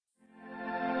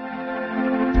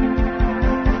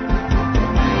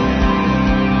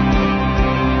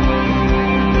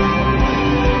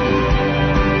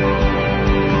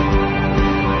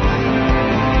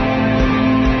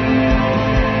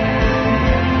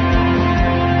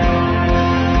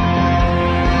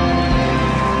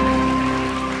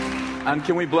And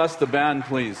can we bless the band,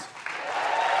 please?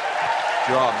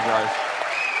 Good job, guys.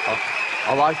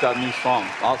 I like that new song.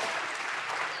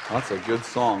 That's a good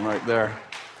song right there.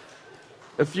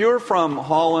 If you're from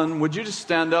Holland, would you just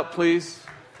stand up, please?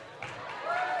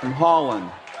 From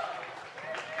Holland.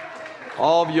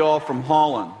 All of y'all from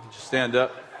Holland, just stand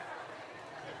up.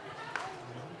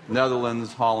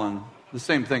 Netherlands, Holland. The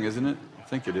same thing, isn't it? I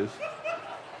think it is.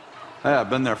 Hey, I've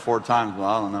been there 4 times, but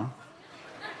I don't know.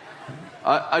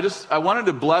 I wanted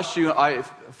to bless you. I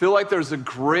feel like there's a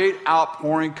great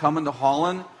outpouring coming to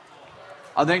Holland.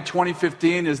 I think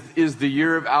 2015 is the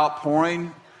year of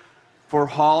outpouring for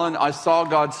Holland. I saw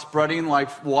God spreading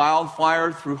like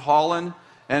wildfire through Holland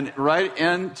and right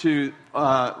into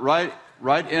Parliament,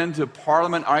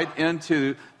 right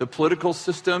into the political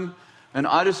system. And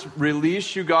I just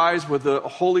release you guys with the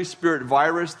Holy Spirit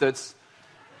virus that's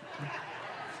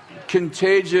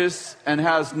contagious and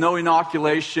has no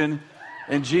inoculation.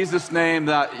 In Jesus' name,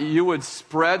 that you would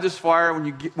spread this fire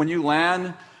when you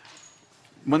land,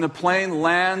 when the plane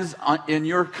lands in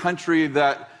your country,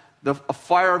 that the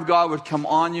fire of God would come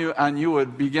on you and you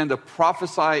would begin to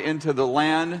prophesy into the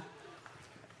land.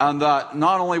 And that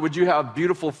not only would you have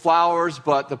beautiful flowers,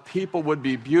 but the people would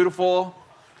be beautiful.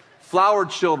 Flower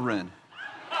children.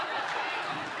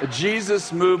 A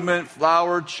Jesus movement,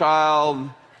 flower child,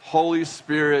 Holy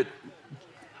Spirit,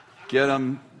 get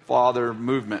them, Father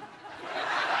movement.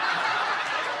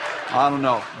 I don't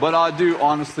know. But I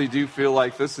honestly feel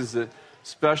like this is a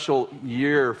special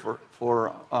year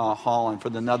for Holland, for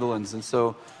the Netherlands. And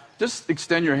so just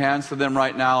extend your hands to them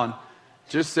right now and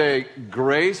just say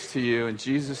grace to you in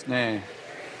Jesus' name,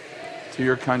 to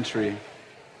your country.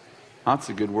 That's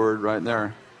a good word right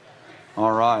there.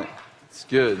 All right. It's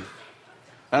good.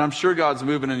 And I'm sure God's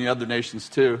moving in the other nations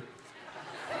too.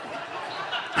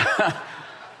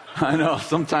 I know.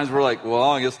 Sometimes we're like, well,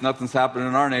 I guess nothing's happening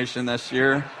in our nation this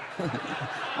year.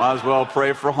 Might as well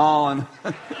pray for Holland.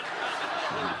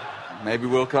 Maybe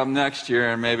we'll come next year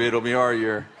and maybe it'll be our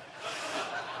year.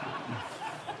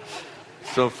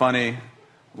 So funny.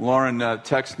 Lauren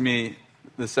texted me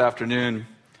this afternoon,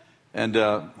 and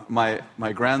my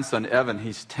grandson Evan,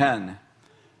 he's 10,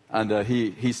 and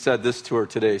he said this to her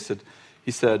today.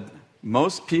 He said,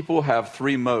 most people have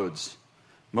 3 modes.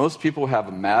 Most people have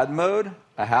a mad mode,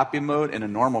 a happy mode, and a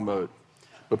normal mode.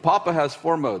 But Papa has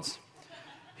 4 modes.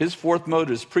 His 4th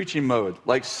mode is preaching mode,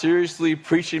 like seriously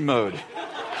preaching mode.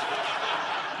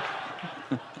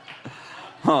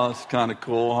 Oh, it's kind of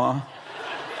cool, huh?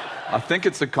 I think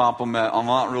it's a compliment. I'm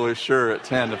not really sure at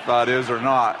 10 if that is or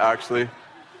not, actually.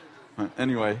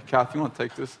 Anyway, Kathy, you want to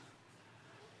take this?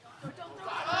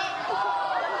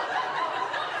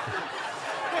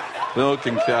 Bill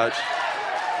can catch.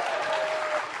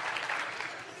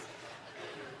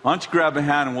 Why don't you grab a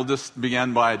hand and we'll just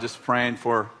begin by just praying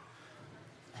for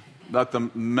that the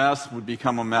mess would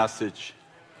become a message.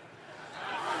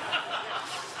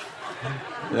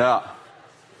 Yeah.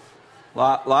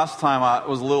 Last time it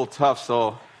was a little tough,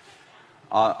 so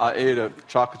I ate a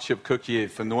chocolate chip cookie.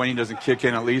 If the anointing doesn't kick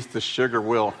in, at least the sugar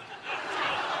will.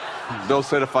 Bill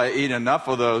said if I eat enough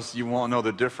of those, you won't know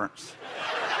the difference.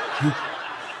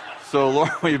 So,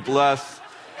 Lord, we bless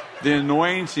the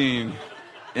anointing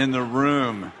in the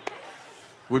room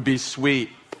would be sweet.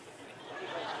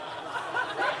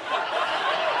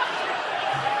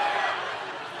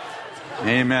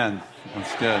 Amen.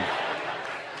 That's good.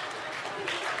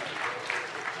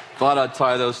 Thought I'd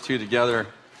tie those two together.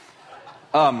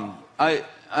 I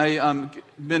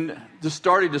been just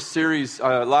started a series.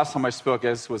 Last time I spoke,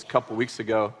 as was a couple weeks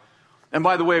ago. And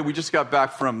by the way, we just got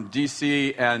back from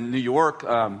D.C. and New York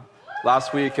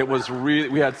last week. It was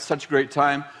we had such a great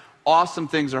time. Awesome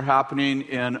things are happening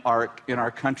in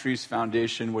our country's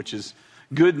foundation, which is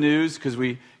good news because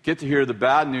we get to hear the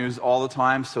bad news all the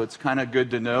time. So it's kind of good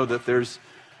to know that there's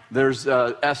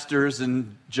Esthers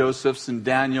and Josephs and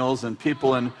Daniels and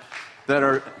people that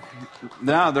are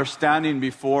now they're standing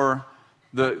before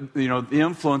the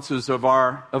influences of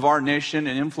our nation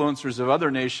and influencers of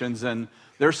other nations, and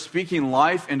they're speaking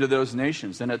life into those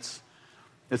nations, and it's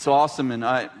awesome. And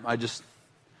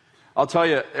I'll tell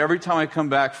you, every time I come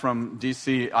back from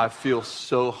D.C., I feel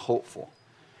so hopeful.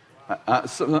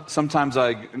 Sometimes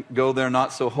I go there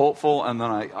not so hopeful, and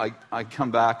then I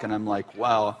come back and I'm like,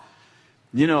 wow,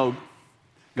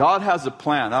 God has a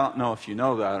plan. I don't know if you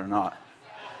know that or not.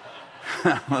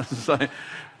 It's like,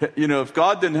 if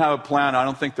God didn't have a plan, I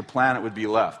don't think the planet would be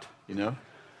left,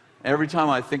 Every time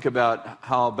I think about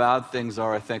how bad things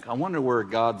are, I think, I wonder where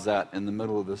God's at in the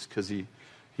middle of this, because he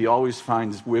always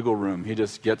finds wiggle room. He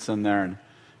just gets in there and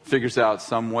figures out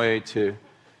some way to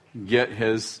get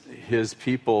his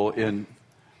people in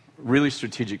really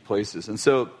strategic places. And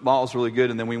so that was really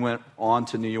good. And then we went on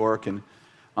to New York, and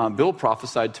Bill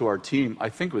prophesied to our team, I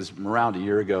think it was around a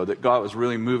year ago, that God was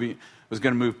really was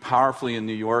going to move powerfully in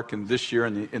New York, and this year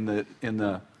and in the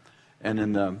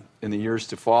years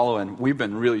to follow. And we've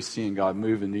been really seeing God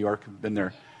move in New York. I've been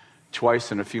there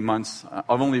twice in a few months.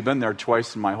 I've only been there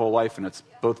twice in my whole life, and it's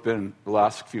both been the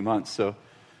last few months. So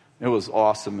it was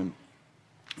awesome. And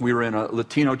we were in a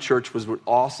Latino church, was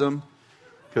awesome,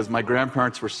 because my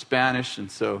grandparents were Spanish,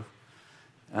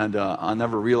 and I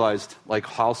never realized like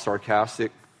how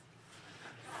sarcastic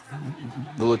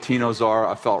the Latinos are.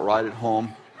 I felt right at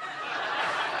home.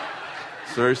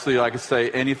 Seriously, I could say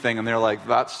anything, and they're like,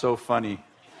 "That's so funny."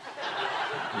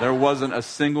 There wasn't a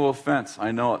single offense.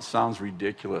 I know it sounds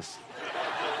ridiculous.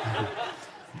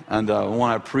 And when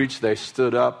I preached, they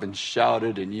stood up and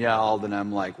shouted and yelled, and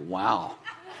I'm like, wow.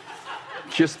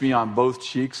 Kissed me on both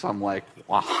cheeks. I'm like,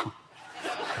 wow.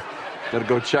 Gotta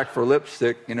go check for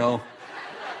lipstick, you know.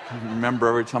 I remember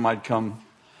every time I'd come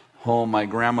home, my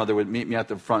grandmother would meet me at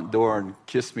the front door and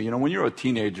kiss me. You know, when you're a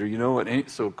teenager, you know, it ain't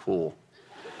so cool.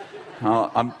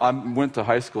 I went to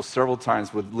high school several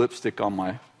times with lipstick on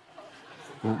my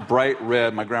bright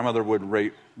red. My grandmother would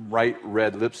write bright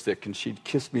red lipstick, and she'd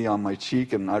kiss me on my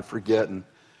cheek, and I'd forget, and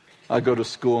I'd go to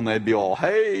school, and they'd be all,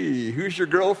 "Hey, who's your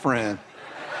girlfriend?"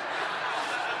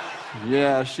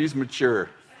 "Yeah, she's mature."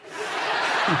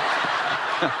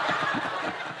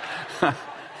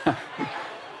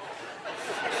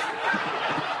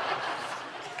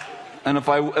 And if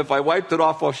I wiped it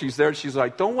off while she's there, she's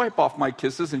like, "Don't wipe off my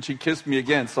kisses," and she kissed me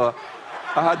again. So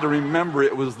I had to remember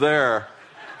it was there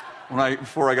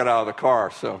before I got out of the car.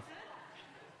 So,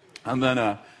 and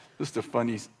then just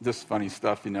funny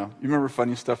stuff, you know. You remember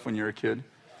funny stuff when you were a kid?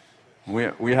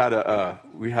 We had a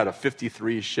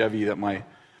 '53 Chevy that my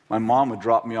mom would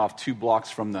drop me off 2 blocks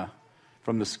from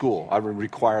the school. I would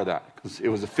require that because it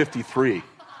was a '53,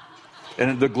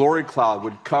 and the glory cloud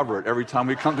would cover it every time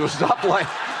we come to a stoplight.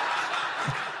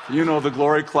 You know the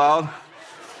glory cloud.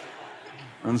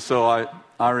 And so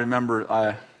I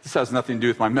remember, this has nothing to do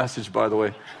with my message, by the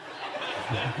way.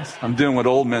 I'm doing what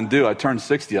old men do. I turned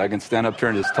 60. I can stand up here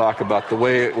and just talk about the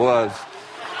way it was.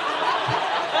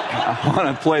 I want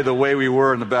to play The Way We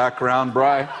Were in the background.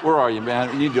 Bri, where are you,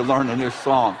 man? We need to learn a new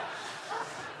song.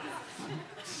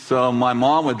 So my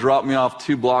mom would drop me off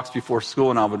 2 blocks before school,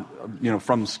 and I would,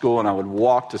 from school, and I would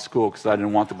walk to school because I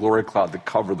didn't want the glory cloud to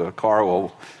cover the car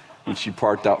when she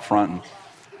parked out front. And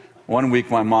one week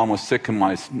my mom was sick, and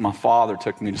my father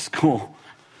took me to school.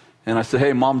 And I said,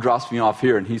 "Hey, Mom drops me off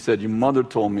here." And he said, "Your mother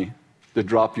told me to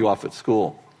drop you off at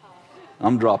school.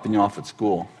 I'm dropping you off at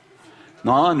school."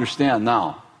 Now, I understand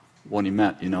now what he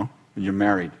meant, when you're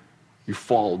married. You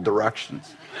follow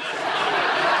directions.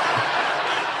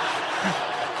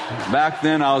 Back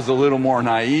then, I was a little more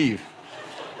naive.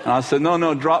 And I said,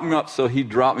 no, drop me up. So he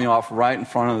dropped me off right in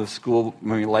front of the school,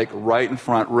 right in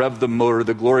front, revved the motor,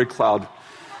 the glory cloud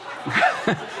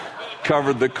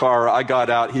covered the car. I got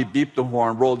out, he beeped the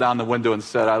horn, rolled down the window and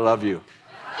said, "I love you."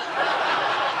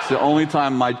 It's the only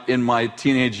time in my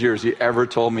teenage years he ever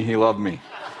told me he loved me.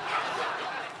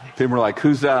 People were like,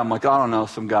 "Who's that?" I'm like, "I don't know,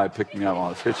 some guy picked me up while I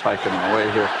was hitchhiking on the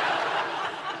way here."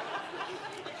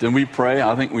 Did we pray?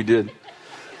 I think we did.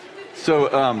 So,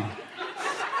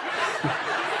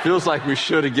 feels like we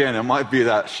should again. It might be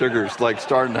that sugar's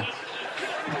starting to...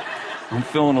 I'm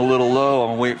feeling a little low.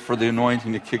 I'm waiting for the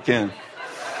anointing to kick in.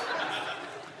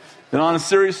 And on a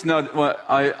serious note,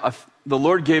 the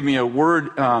Lord gave me a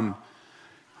word, I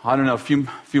don't know, a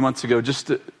few months ago,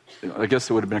 I guess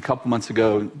it would have been a couple months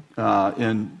ago,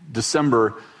 in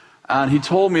December. And he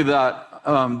told me that,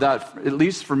 at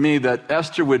least for me, that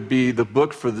Esther would be the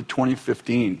book for the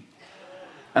 2015.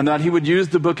 And that he would use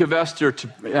the book of Esther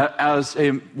as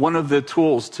one of the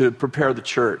tools to prepare the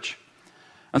church.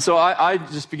 And so I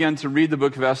just began to read the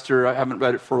book of Esther. I haven't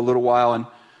read it for a little while,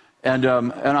 and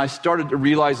I started to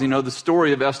realize, the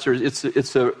story of Esther.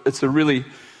 It's a really,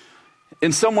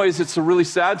 in some ways, it's a really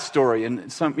sad story, and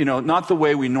not the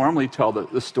way we normally tell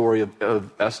the story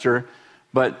of Esther,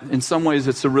 but in some ways,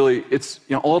 it's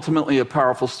ultimately a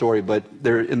powerful story. But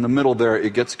there, in the middle there,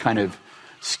 it gets kind of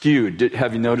skewed.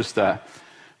 Have you noticed that?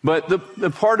 But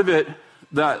the part of it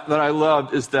that I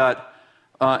loved is that,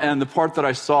 and the part that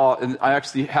I saw, and I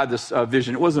actually had this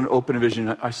vision. It wasn't an open vision.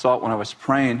 I saw it when I was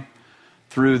praying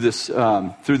through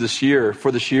this year.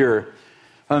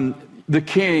 The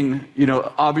king,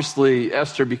 obviously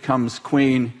Esther becomes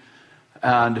queen,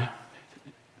 and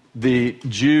the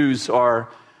Jews are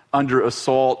under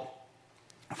assault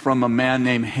from a man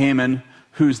named Haman,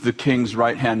 who's the king's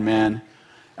right-hand man.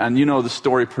 And you know the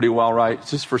story pretty well, right?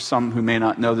 Just for some who may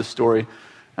not know the story.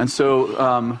 And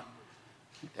so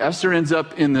Esther ends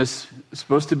up in this,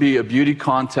 supposed to be a beauty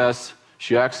contest.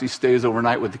 She actually stays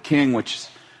overnight with the king, which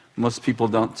most people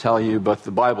don't tell you, but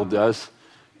the Bible does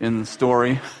in the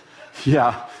story.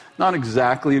 Yeah, not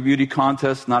exactly a beauty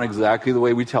contest, not exactly the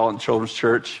way we tell it in children's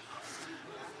church.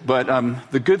 But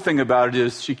the good thing about it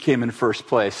is she came in first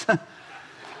place.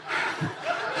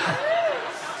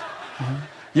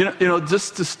 You know,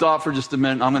 just to stop for just a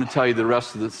minute, I'm going to tell you the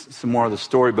rest of this, some more of the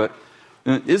story, but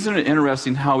isn't it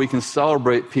interesting how we can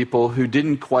celebrate people who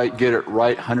didn't quite get it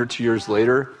right 102 years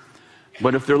later,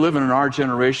 but if they're living in our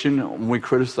generation, we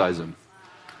criticize them.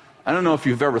 I don't know if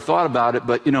you've ever thought about it,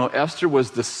 but, you know, Esther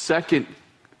was the second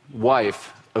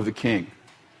wife of the king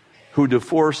who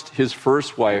divorced his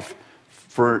first wife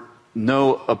for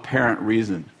no apparent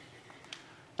reason.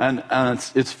 And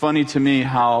it's funny to me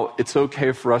how it's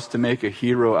okay for us to make a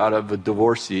hero out of a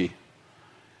divorcee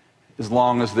as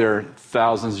long as they're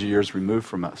thousands of years removed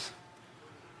from us.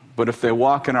 But if they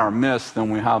walk in our midst, then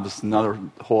we have this another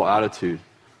whole attitude.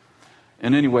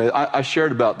 And anyway, I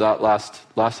shared about that last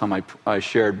time I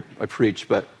preached.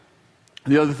 But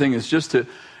the other thing is just to,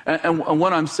 and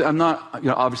what I'm saying, I'm not, you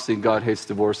know, obviously God hates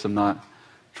divorce. I'm not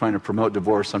trying to promote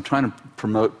divorce. I'm trying to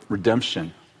promote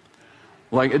redemption.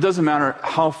 Like, it doesn't matter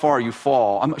how far you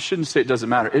fall. I shouldn't say it doesn't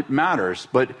matter. It matters,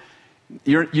 but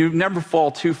you never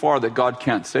fall too far that God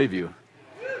can't save you.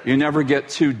 You never get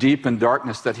too deep in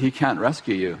darkness that He can't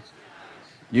rescue you.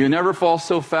 You never fall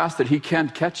so fast that He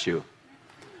can't catch you.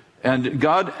 And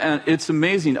God, and it's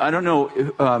amazing. I don't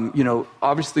know, you know,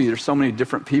 obviously there's so many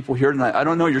different people here tonight. I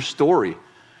don't know your story.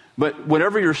 But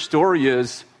whatever your story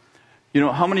is, you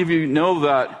know, how many of you know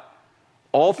that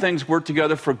all things work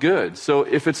together for good? So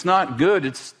if it's not good,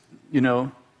 it's, you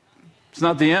know, it's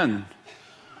not the end.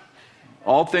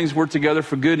 All things work together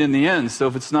for good in the end. So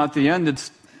if it's not the end,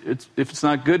 if it's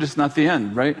not good, it's not the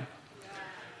end, right?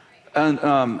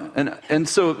 And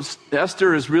so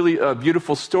Esther is really a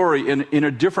beautiful story in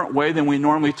a different way than we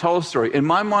normally tell a story. In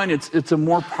my mind, it's a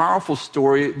more powerful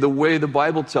story the way the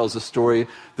Bible tells a story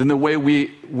than the way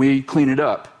we clean it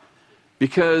up.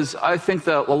 Because I think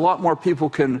that a lot more people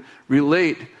can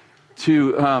relate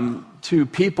to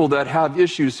people that have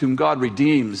issues whom God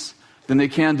redeems than they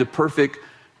can to perfect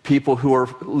people who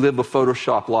live a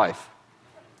Photoshop life.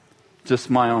 Just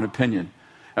my own opinion.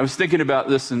 I was thinking about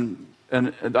this, and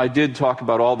I did talk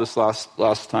about all this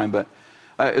last time, but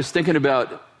I was thinking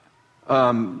about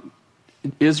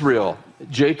Israel,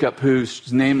 Jacob,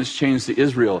 whose name is changed to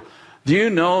Israel. Do you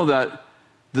know that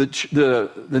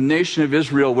the nation of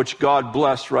Israel, which God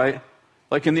blessed, right?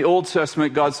 Like in the Old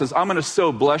Testament, God says, I'm going to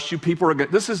so bless you. People are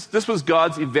going to, this was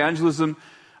God's evangelism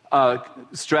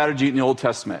strategy in the Old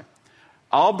Testament.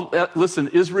 Listen,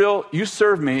 Israel, you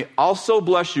serve me. I'll so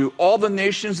bless you. All the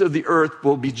nations of the earth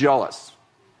will be jealous.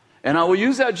 And I will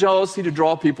use that jealousy to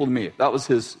draw people to me. That was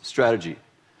his strategy.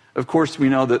 Of course, we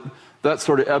know that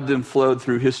sort of ebbed and flowed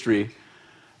through history.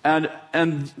 And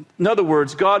in other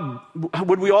words,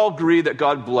 would we all agree that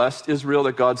God blessed Israel,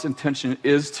 that God's intention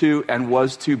is to and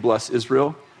was to bless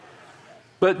Israel?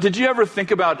 But did you ever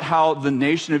think about how the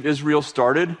nation of Israel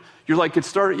started? You're like, it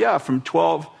started, from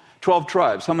 12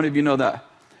 tribes. How many of you know that?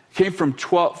 It came from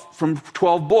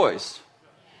 12 boys.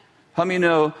 How many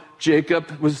know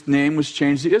Jacob's name was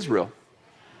changed to Israel?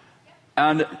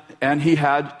 And he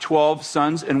had 12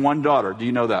 sons and one daughter. Do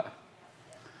you know that?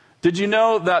 Did you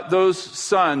know that those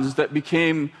sons that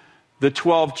became the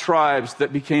 12 tribes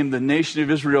that became the nation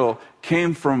of Israel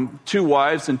came from 2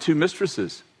 wives and 2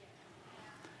 mistresses?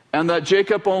 And that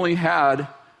Jacob only had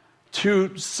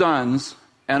 2 sons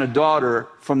and a daughter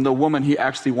from the woman he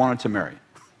actually wanted to marry.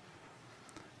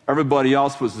 Everybody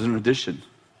else was an addition.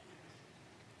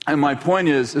 And my point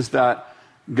is that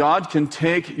God can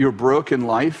take your broken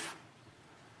life.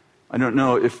 I don't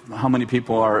know how many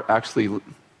people are actually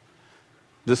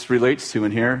this relates to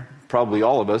in here. Probably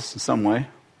all of us in some way.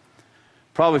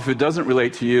 Probably if it doesn't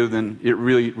relate to you, then it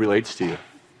really relates to you.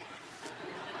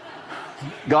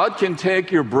 God can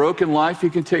take your broken life. He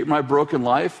can take my broken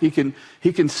life. He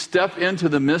can step into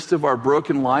the midst of our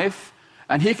broken life,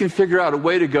 and He can figure out a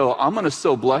way to go, I'm going to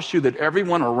so bless you that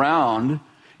everyone around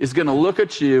is going to look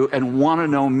at you and want to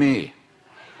know me.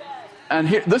 And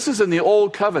here, this is in the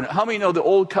Old Covenant. How many know the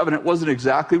Old Covenant wasn't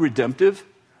exactly redemptive?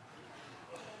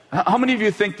 How many of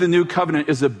you think the New Covenant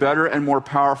is a better and more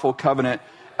powerful covenant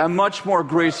and much more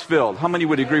grace-filled? How many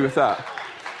would agree with that?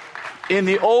 In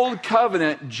the Old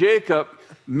Covenant, Jacob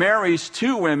marries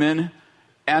 2 women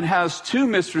and has 2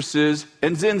 mistresses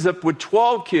and ends up with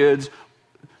 12 kids,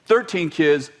 13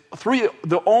 kids,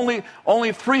 only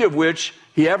 3 of which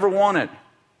he ever wanted.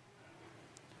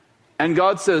 And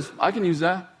God says, I can use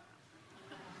that.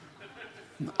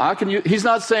 He's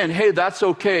not saying, hey, that's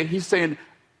okay. He's saying,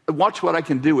 watch what I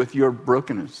can do with your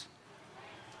brokenness.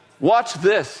 Watch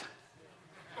this.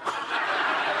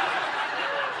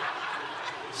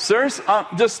 Seriously,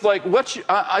 just like I'm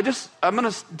going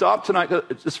to stop tonight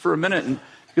just for a minute, and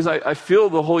because I feel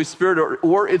the Holy Spirit,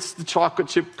 or it's the chocolate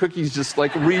chip cookies, just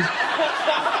like I'm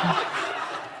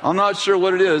not sure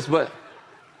what it is, but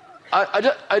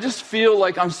I just feel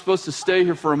like I'm supposed to stay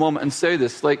here for a moment and say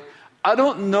this. Like, I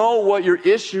don't know what your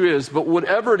issue is, but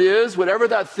whatever it is, whatever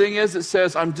that thing is that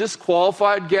says I'm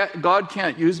disqualified, God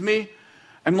can't use me,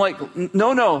 I'm like,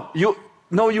 no,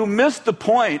 you missed the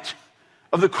point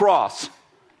of the cross.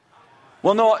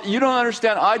 Well, no, you don't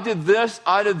understand. I did this,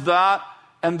 I did that,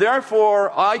 and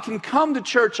therefore I can come to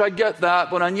church, I get that,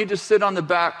 but I need to sit on the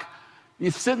back. You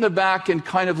sit in the back and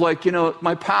kind of like,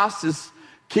 my past is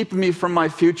keeping me from my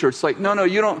future. It's like, no,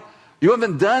 you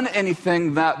haven't done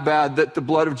anything that bad that the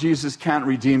blood of Jesus can't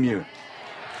redeem you.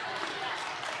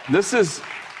 Do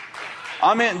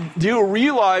you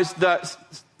realize that,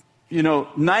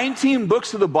 19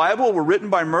 books of the Bible were written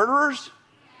by murderers?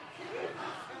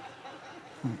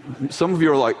 Some of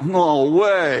you are like, no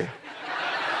way.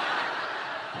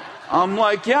 I'm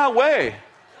like, yeah, way.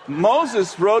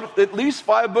 Moses wrote at least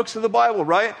 5 books of the Bible,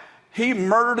 right? He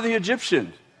murdered the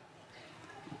Egyptian.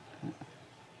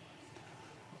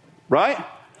 Right?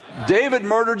 David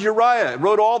murdered Uriah,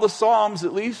 wrote all the Psalms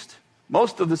at least,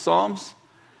 most of the Psalms.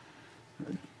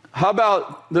 How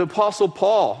about the Apostle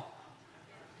Paul?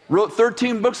 Wrote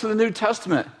 13 books of the New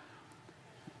Testament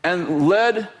and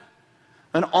led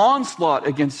an onslaught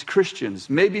against Christians,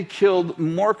 maybe killed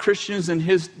more Christians in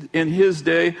his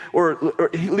day, or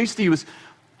at least he was,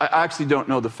 I actually don't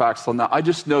know the facts on that. I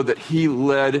just know that he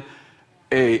led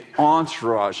an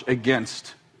entourage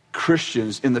against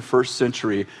Christians in the first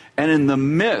century. And in the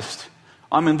midst,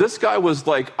 this guy was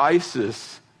like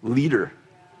ISIS leader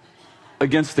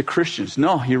against the Christians.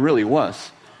 No, he really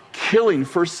was. Killing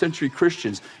first century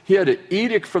Christians. He had an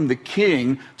edict from the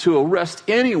king to arrest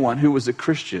anyone who was a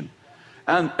Christian.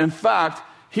 And in fact,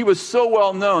 he was so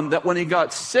well known that when he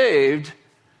got saved,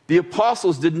 the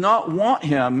apostles did not want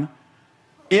him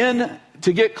in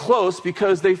to get close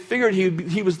because they figured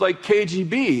he was like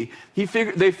KGB.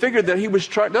 They figured that he was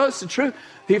trying. No, it's the truth.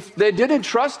 They didn't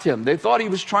trust him. They thought he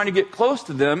was trying to get close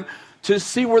to them to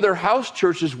see where their house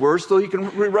churches were so he can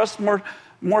arrest more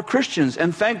Christians.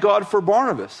 And thank God for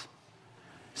Barnabas.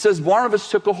 It says Barnabas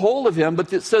took a hold of him,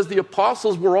 but it says the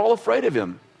apostles were all afraid of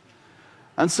him.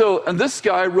 And this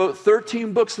guy wrote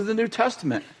 13 books of the New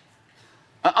Testament.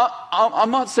 I'm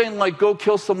not saying like go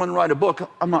kill someone and write a book.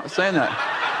 I'm not saying that.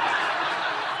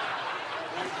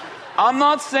 I'm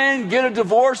not saying get a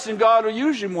divorce and God will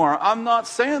use you more. I'm not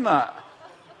saying that.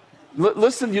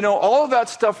 Listen, all of that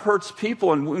stuff hurts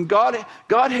people. And when God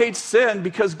hates sin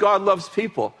because God loves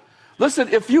people. Listen,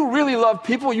 if you really love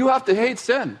people, you have to hate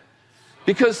sin.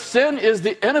 Because sin is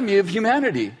the enemy of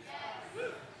humanity.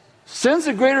 Sin's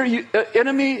a greater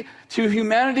enemy to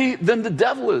humanity than the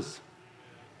devil is.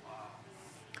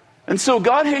 And so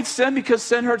God hates sin because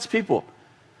sin hurts people.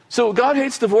 So God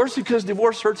hates divorce because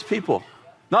divorce hurts people.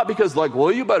 Not because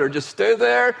you better just stay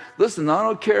there. Listen, I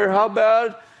don't care how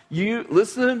bad you,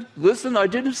 listen, I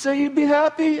didn't say you'd be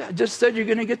happy. I just said you're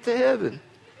going to get to heaven.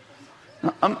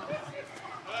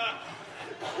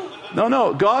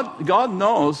 No, God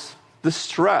knows the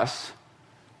stress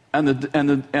and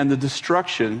the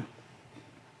destruction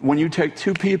when you take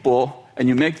two people and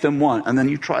you make them one and then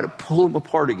you try to pull them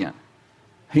apart again.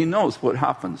 He knows what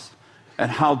happens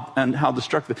and how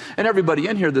destructive. And everybody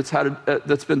in here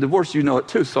that's been divorced, you know it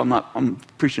too. So I'm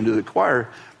preaching to the choir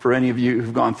for any of you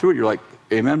who've gone through it. You're like,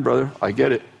 amen, brother, I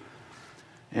get it.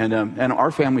 And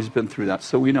our family's been through that,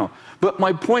 so we know. But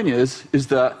my point is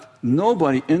that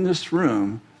nobody in this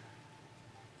room,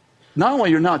 not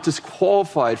only you're not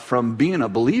disqualified from being a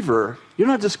believer, you're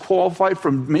not disqualified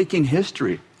from making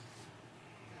history.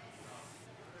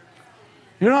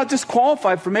 You're not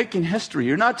disqualified for making history.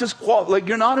 You're not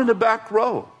you're not in the back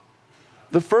row.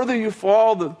 The further you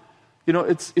fall,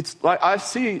 it's like I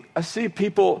see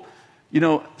people,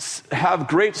 have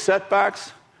great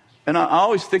setbacks, and I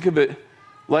always think of it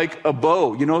like a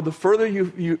bow. The further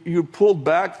you pull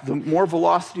back, the more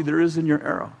velocity there is in your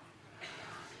arrow.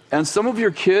 And some of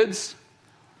your kids,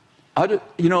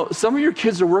 some of your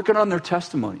kids are working on their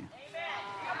testimony.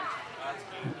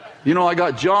 I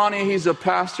got Johnny, he's a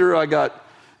pastor. I got,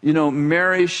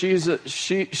 Mary, she's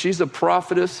a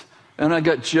prophetess. And I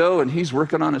got Joe, and he's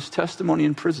working on his testimony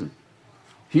in prison.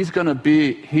 He's going to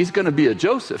be a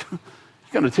Joseph.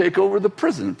 He's going to take over the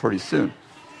prison pretty soon.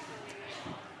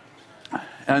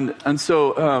 And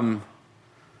so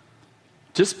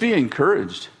just be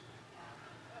encouraged.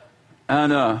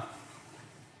 And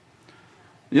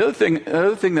the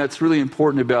other thing that's really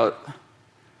important about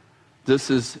this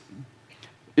is,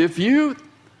 if you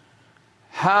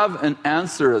have an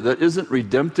answer that isn't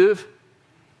redemptive,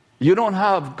 you don't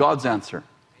have God's answer.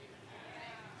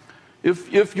 If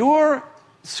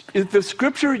the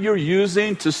scripture you're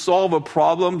using to solve a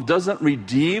problem doesn't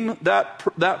redeem that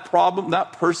problem,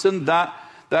 that person, that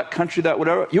country, that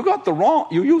whatever,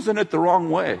 you're using it the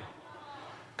wrong way.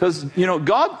 Because,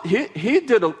 God, he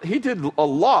did a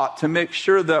lot to make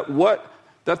sure that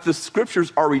the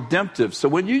scriptures are redemptive. So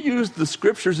when you use the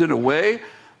scriptures in a way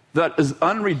that is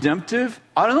unredemptive,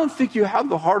 I don't think you have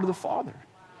the heart of the Father.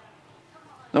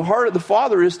 The heart of the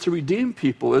Father is to redeem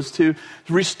people, is to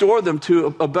restore them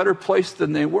to a better place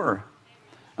than they were.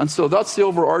 And so that's the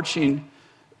overarching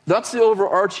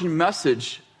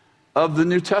message of the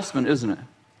New Testament, isn't it?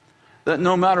 That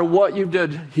no matter what you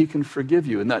did, he can forgive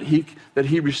you, and that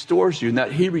he restores you, and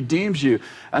that he redeems you,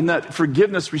 and that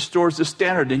forgiveness restores the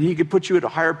standard, and he can put you at a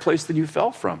higher place than you fell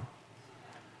from.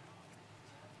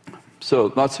 So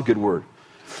that's a good word.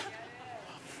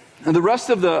 And the rest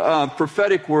of the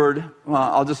prophetic word,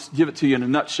 I'll just give it to you in a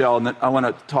nutshell, and then I want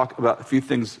to talk about a few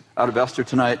things out of Esther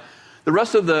tonight. The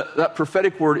rest of that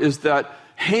prophetic word is that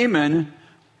Haman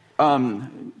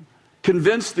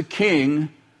convinced the king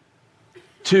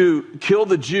to kill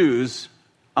the Jews.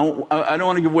 I don't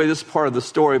want to give away this part of the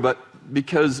story, but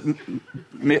because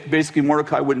basically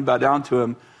Mordecai wouldn't bow down to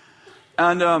him.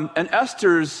 And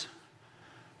Esther's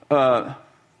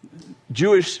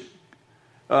Jewish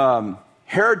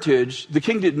heritage, the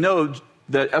king didn't know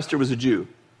that Esther was a Jew.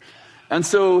 And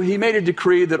so he made a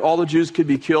decree that all the Jews could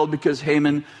be killed because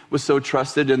Haman was so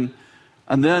trusted. And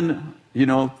then,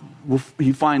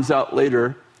 he finds out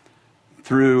later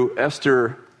through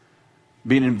Esther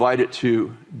being invited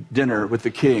to dinner with the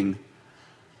king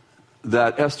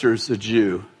that Esther's a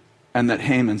Jew and that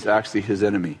Haman's actually his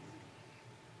enemy.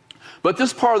 But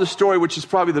this part of the story, which is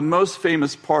probably the most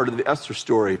famous part of the Esther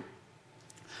story,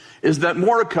 is that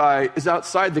Mordecai is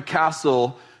outside the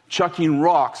castle chucking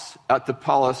rocks at the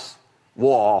palace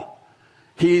wall.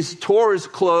 He's tore his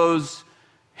clothes.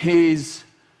 He's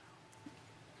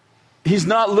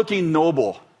not looking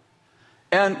noble.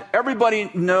 And everybody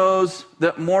knows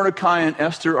that Mordecai and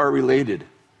Esther are related.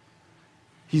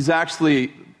 He's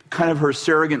actually kind of her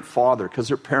surrogate father because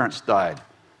her parents died.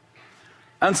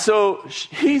 And so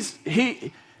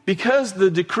because the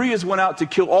decree has went out to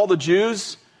kill all the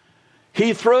Jews,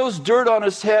 he throws dirt on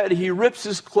his head, he rips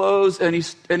his clothes, and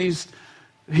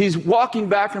he's walking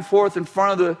back and forth in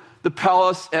front of the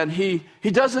palace, and he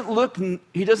doesn't look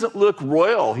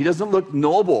royal, he doesn't look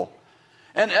noble.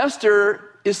 And Esther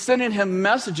is sending him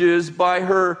messages by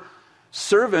her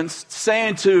servants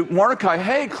saying to Mordecai,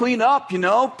 hey, clean up,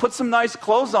 put some nice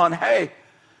clothes on, hey.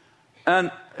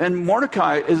 And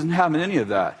Mordecai isn't having any of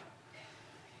that.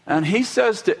 And he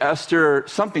says to Esther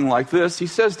something like this. He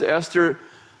says to Esther,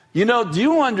 do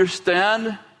you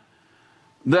understand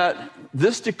that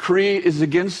this decree is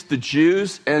against the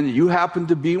Jews and you happen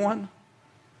to be one?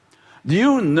 Do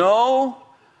you know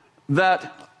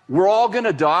that we're all going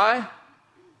to die?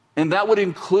 And that would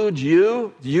include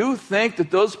you? Do you think that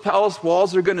those palace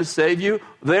walls are going to save you?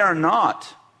 They are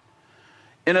not.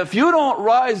 And if you don't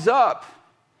rise up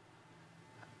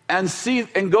and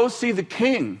go see the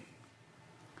king,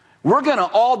 we're going to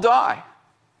all die.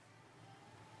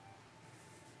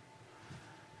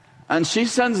 And she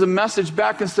sends a message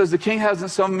back and says, the king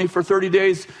hasn't summoned me for 30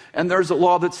 days, and there's a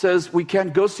law that says we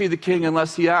can't go see the king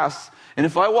unless he asks. And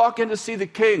if I walk in to see the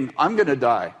king, I'm going to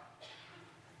die.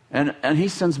 And he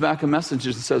sends back a message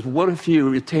and says, what if you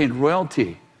retained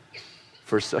royalty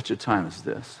for such a time as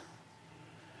this?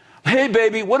 Hey,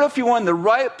 baby, what if you were in the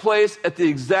right place at the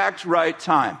exact right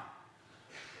time?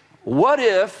 What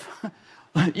if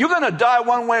you're going to die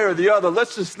one way or the other?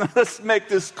 Let's make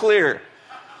this clear.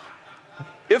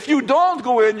 If you don't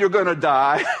go in, you're going to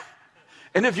die.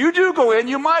 And if you do go in,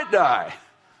 you might die.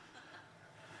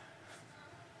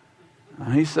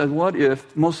 And he said, what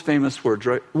if, most famous words,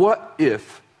 right? What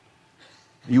if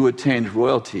you attained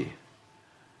royalty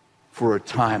for a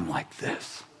time like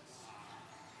this?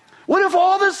 What if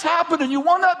all this happened and you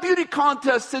won that beauty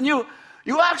contest and you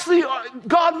actually,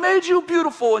 God made you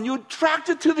beautiful and you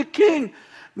attracted to the king?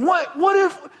 What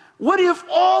if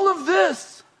all of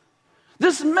this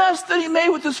mess that he made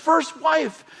with his first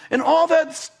wife and all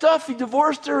that stuff, he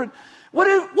divorced her, what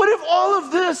if all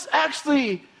of this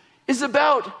actually is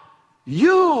about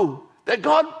you, that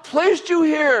God placed you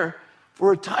here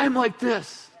for a time like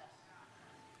this?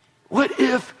 What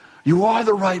if you are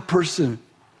the right person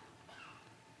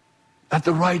at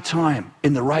the right time,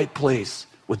 in the right place,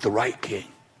 with the right king?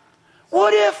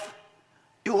 What if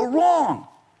You were wrong.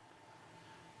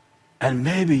 And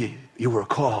maybe you were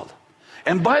called.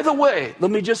 And by the way,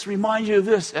 let me just remind you of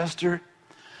this, Esther.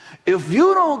 If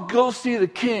you don't go see the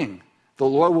king, the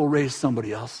Lord will raise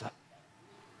somebody else up.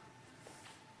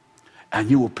 And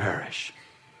you will perish.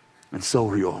 And so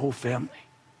will your whole family.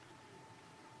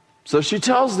 So she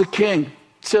tells the king,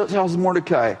 tells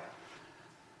Mordecai,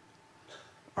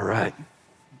 all right,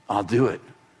 I'll do it.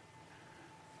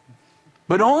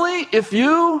 But only if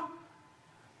you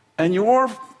and your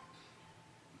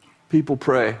people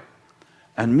pray,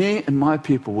 and me and my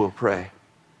people will pray.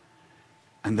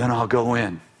 And then I'll go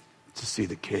in to see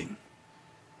the king.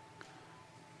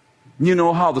 You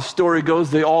know how the story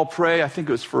goes. They all pray. I think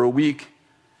it was for a week.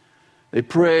 They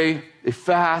pray, they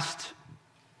fast,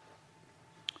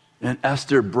 and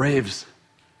Esther braves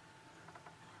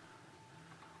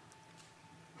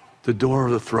the door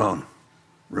of the throne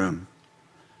room.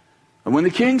 And when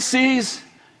the king sees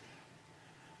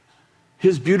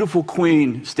his beautiful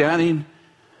queen standing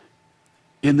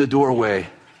in the doorway,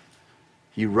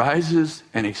 he rises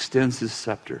and extends his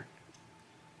scepter.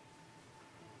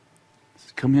 He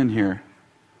says, come in here.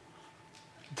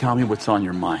 Tell me what's on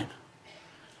your mind.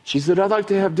 She said, I'd like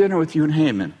to have dinner with you and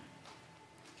Haman.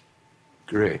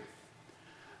 Great.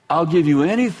 I'll give you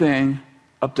anything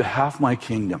up to half my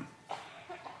kingdom.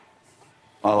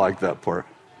 I like that part.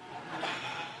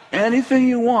 Anything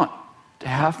you want to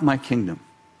half my kingdom.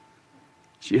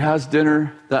 She has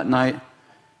dinner that night.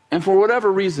 And for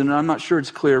whatever reason, and I'm not sure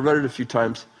it's clear, I read it a few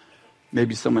times,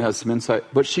 maybe someone has some insight,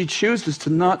 but she chooses to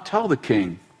not tell the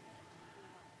king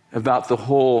about the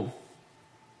whole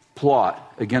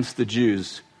plot against the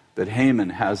Jews that Haman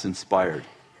has inspired.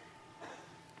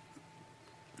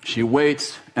 She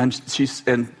waits, and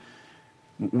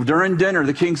during dinner,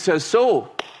 the king says,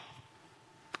 so,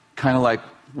 kind of like,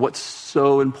 what's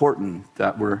so important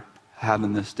that we're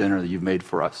having this dinner that you've made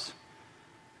for us?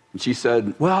 And she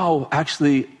said, well,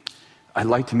 actually, I'd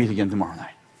like to meet again tomorrow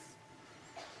night.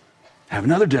 Have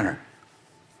another dinner.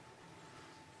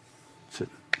 I said,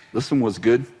 this one was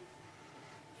good.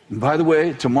 And by the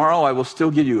way, tomorrow I will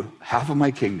still give you half of my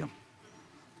kingdom.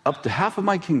 Up to half of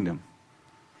my kingdom.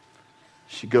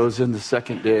 She goes in the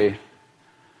second day,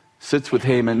 sits with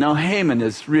Haman. Now Haman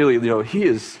is really, he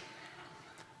is,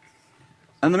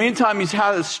 in the meantime, he's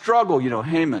had a struggle,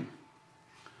 Haman.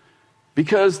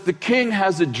 Because the king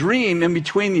has a dream in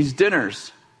between these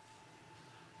dinners.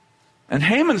 And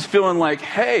Haman's feeling like,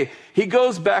 hey, he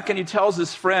goes back and he tells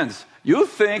his friends, you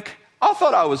think, I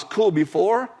thought I was cool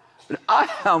before, but I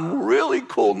am really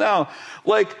cool now.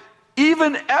 Like,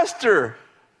 even Esther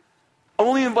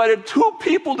only invited 2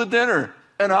 people to dinner,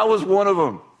 and I was one of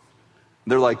them.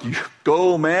 They're like, you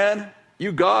go, man,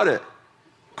 you got it.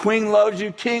 Queen loves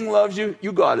you, king loves you,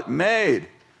 you got it made.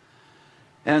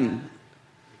 And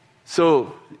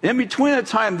so, in between the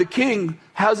time, the king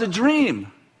has a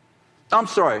dream. I'm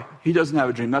sorry, he doesn't have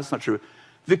a dream. That's not true.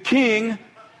 The king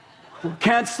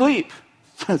can't sleep.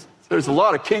 There's a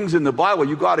lot of kings in the Bible.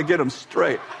 You got to get them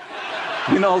straight.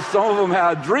 Some of them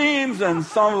had dreams and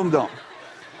some of them don't.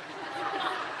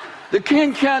 The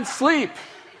king can't sleep.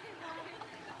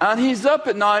 And he's up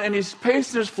at night and he's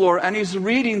pacing his floor and he's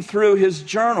reading through his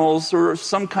journals or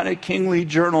some kind of kingly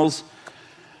journals.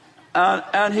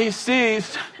 And he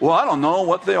sees, well, I don't know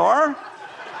what they are.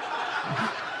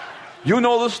 You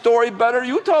know the story better,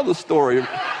 you tell the story.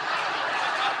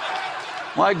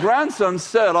 My grandson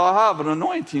said, I'll have an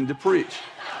anointing to preach.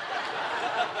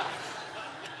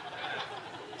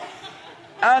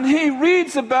 And he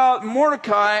reads about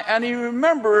Mordecai and he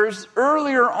remembers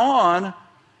earlier on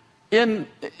in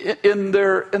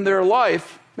their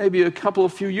life, maybe a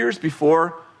few years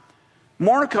before,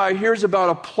 Mordecai hears about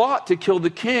a plot to kill the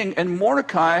king, and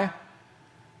Mordecai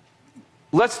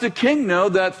lets the king know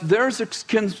that there's a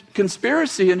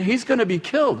conspiracy and he's going to be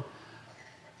killed.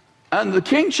 And the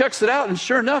king checks it out, and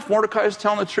sure enough, Mordecai is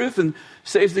telling the truth and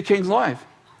saves the king's life.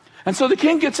 And so the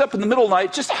king gets up in the middle of the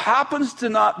night, just happens to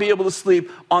not be able to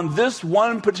sleep on this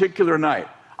one particular night.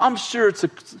 I'm sure it's a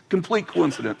complete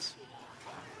coincidence.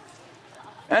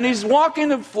 And he's walking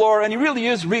the floor, and he really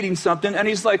is reading something, and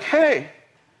he's like, hey,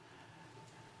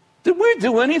 did we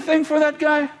do anything for that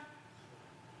guy?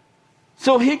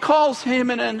 So he calls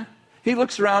Haman in. He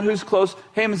looks around, who's close.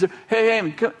 Haman's there. Hey,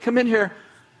 Haman, come in here.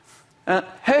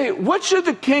 Hey, what should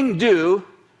the king do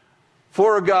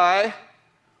for a guy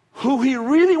who he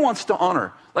really wants to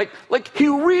honor? Like he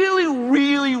really,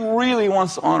 really, really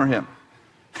wants to honor him.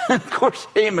 And of course,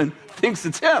 Haman thinks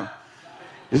it's him.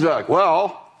 He's like,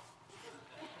 well,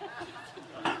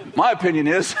 my opinion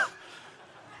is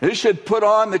he should put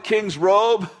on the king's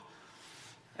robe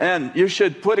And you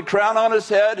should put a crown on his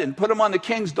head and put him on the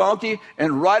king's donkey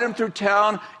and ride him through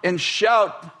town and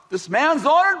shout, this man's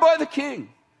honored by the king.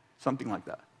 Something like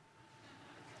that.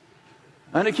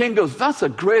 And the king goes, that's a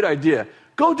great idea.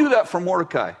 Go do that for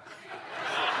Mordecai.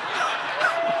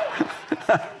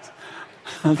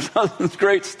 That's a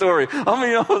great story. How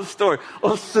many know the story?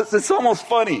 Oh, it's almost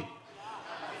funny.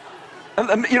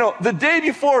 And the day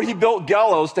before he built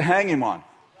gallows to hang him on.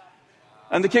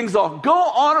 And the king's all, go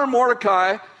honor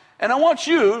Mordecai, and I want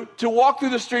you to walk through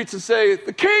the streets and say,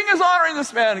 the king is honoring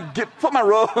this man. And put my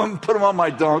robe and put him on my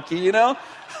donkey,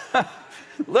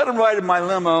 Let him ride in my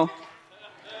limo.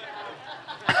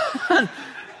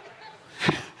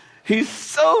 He's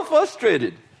so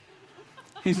frustrated.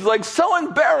 He's like so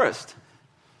embarrassed.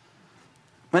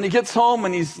 When he gets home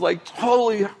and he's like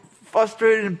totally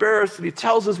frustrated, embarrassed, and he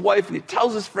tells his wife and he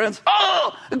tells his friends,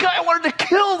 oh, the guy I wanted to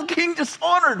kill, the king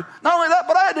dishonored. Not only that,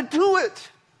 but I had to do it.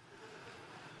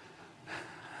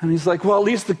 And he's like, well, at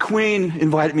least the queen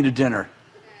invited me to dinner.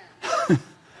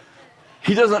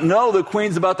 He doesn't know the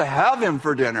queen's about to have him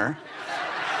for dinner.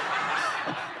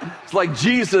 It's like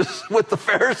Jesus with the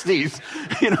Pharisees.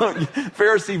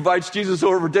 Pharisee invites Jesus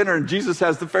over for dinner, and Jesus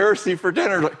has the Pharisee for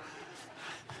dinner. Like,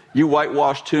 you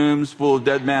whitewashed tombs full of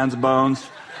dead man's bones.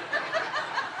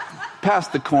 Pass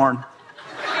the corn.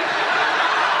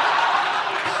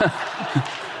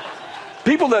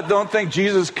 People that don't think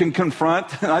Jesus can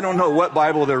confront, I don't know what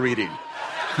Bible they're reading.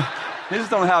 They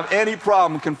just don't have any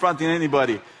problem confronting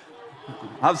anybody.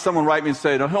 I have someone write me and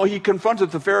say, no, he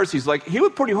confronted the Pharisees. Like, he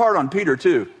was pretty hard on Peter,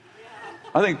 too.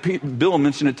 I think Bill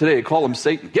mentioned it today. He called him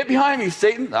Satan. Get behind me,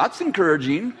 Satan. That's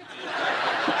encouraging.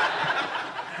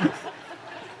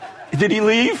 Did he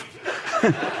leave?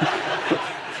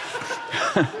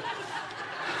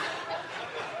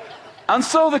 And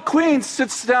so the queen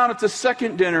sits down at the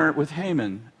second dinner with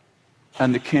Haman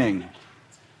and the king.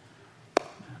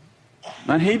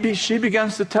 And she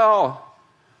begins to tell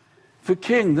the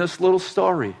king this little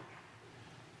story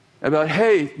about,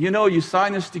 hey, you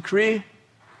signed this decree?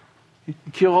 You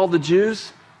kill all the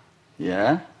Jews?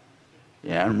 Yeah,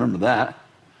 I remember that.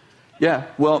 Yeah,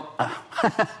 well,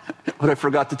 what I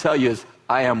forgot to tell you is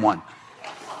I am one.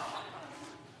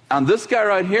 And this guy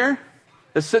right here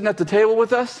is sitting at the table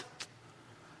with us.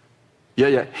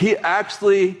 Yeah. He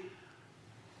actually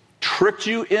tricked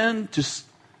you into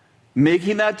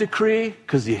making that decree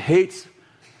because he hates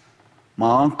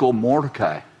my uncle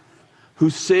Mordecai, who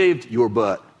saved your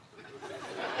butt.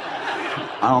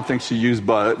 I don't think she used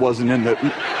butt. It wasn't in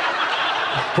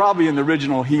probably in the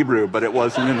original Hebrew, but it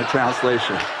wasn't in the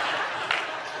translation.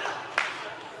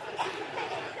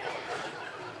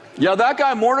 Yeah, that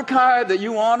guy Mordecai that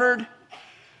you honored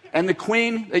and the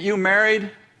queen that you married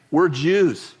were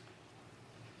Jews.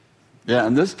 Yeah,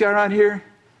 and this guy right here,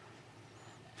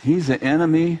 he's an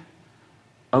enemy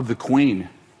of the queen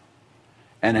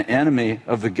and an enemy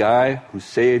of the guy who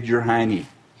saved your hiney.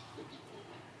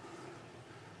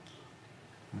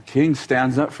 The king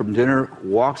stands up from dinner,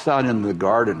 walks out into the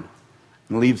garden,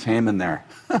 and leaves Haman there.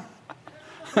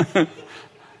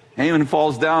 Haman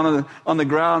falls down on the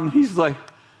ground. He's like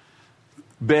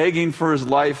begging for his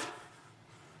life,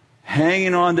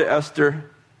 hanging on to Esther.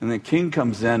 And the king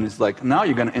comes in. He's like, now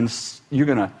you're going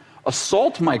to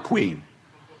assault my queen.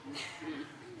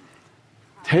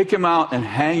 Take him out and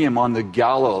hang him on the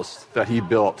gallows that he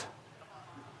built.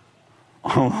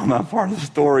 Oh, that part of the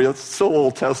story, it's so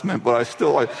Old Testament, but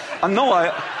I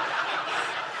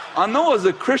know as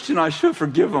a Christian I should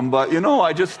forgive him, but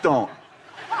I just don't.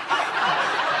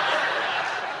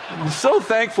 I'm so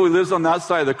thankful he lives on that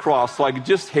side of the cross, so I could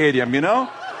just hate him,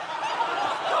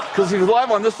 Because if he's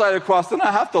alive on this side of the cross, then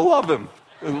I have to love him.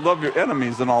 Love your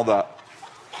enemies and all that.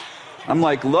 I'm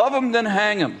like, love him, then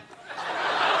hang him.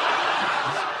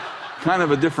 Kind of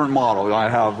a different model I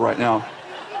have right now.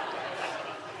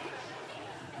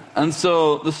 And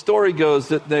so the story goes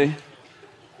that they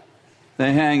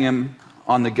hang him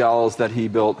on the gallows that he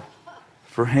built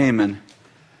for Haman.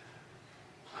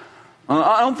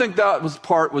 I don't think that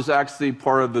was actually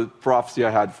part of the prophecy I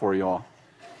had for you all.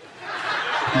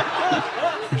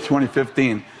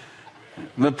 2015.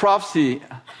 The prophecy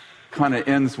kind of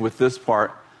ends with this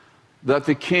part, that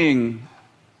the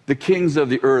kings of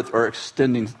the earth are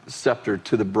extending the scepter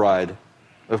to the bride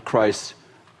of Christ,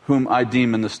 whom I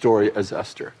deem in the story as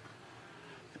Esther.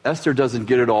 Esther doesn't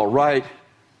get it all right,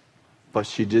 but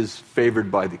she is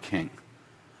favored by the king.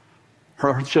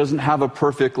 She doesn't have a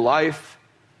perfect life,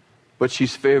 but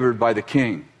she's favored by the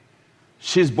king.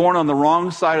 She's born on the wrong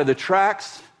side of the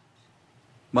tracks,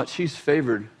 but she's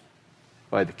favored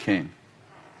by the king.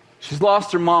 She's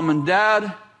lost her mom and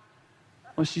dad,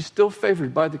 but she's still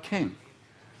favored by the king.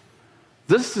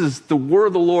 This is the word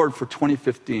of the Lord for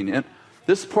 2015. And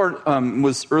this part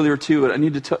was earlier too, but I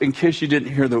need to tell, in case you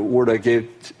didn't hear the word I gave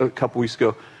a couple weeks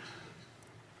ago.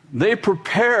 They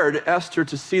prepared Esther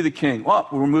to see the king. Well,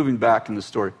 we're moving back in the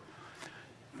story.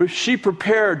 But she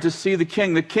prepared to see the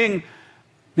king. The king,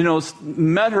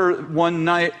 met her one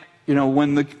night,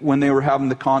 when they were having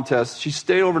the contest. She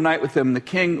stayed overnight with him. The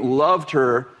king loved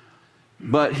her,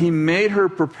 but he made her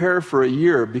prepare for a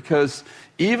year because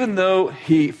even though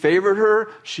he favored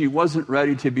her, she wasn't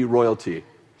ready to be royalty.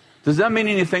 Does that mean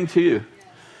anything to you?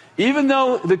 Even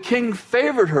though the king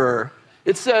favored her,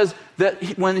 it says that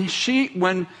when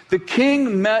the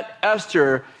king met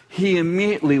Esther, he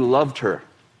immediately loved her.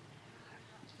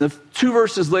 The 2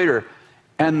 verses later,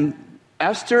 and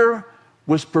Esther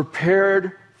was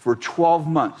prepared for 12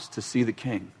 months to see the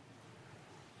king.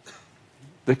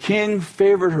 The king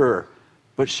favored her,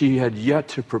 but she had yet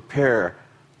to prepare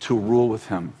to rule with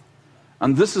him.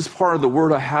 And this is part of the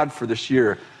word I had for this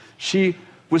year. She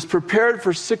was prepared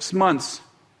for 6 months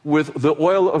with the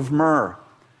oil of myrrh,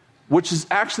 which is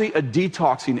actually a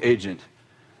detoxing agent.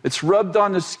 It's rubbed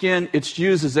on the skin. It's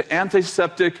used as an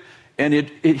antiseptic, and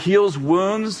it heals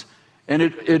wounds, and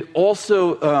it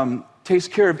also takes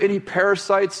care of any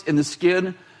parasites in the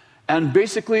skin. And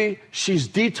basically, she's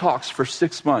detoxed for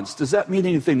 6 months. Does that mean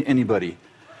anything to anybody?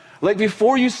 Like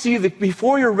before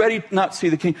you're ready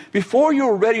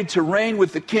to reign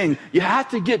with the king, you have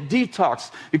to get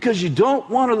detoxed because you don't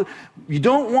want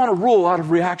to rule out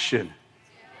of reaction.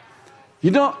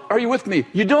 Are you with me?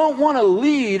 You don't want to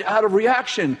lead out of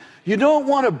reaction. You don't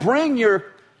want to bring your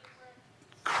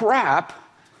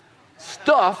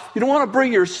stuff. You don't want to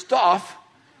bring your stuff.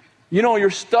 Your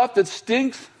stuff that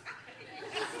stinks.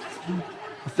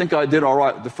 I think I did all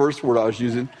right, the first word I was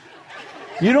using.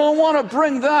 You don't want to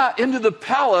bring that into the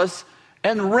palace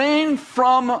and reign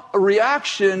from a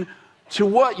reaction to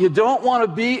what you don't want to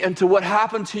be and to what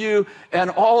happened to you and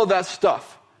all of that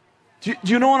stuff. Do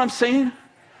you know what I'm saying?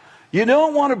 You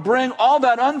don't want to bring all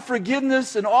that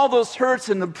unforgiveness and all those hurts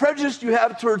and the prejudice you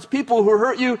have towards people who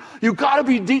hurt you. You got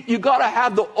to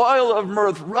have the oil of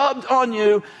myrrh rubbed on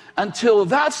you until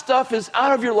that stuff is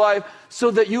out of your life so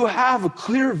that you have a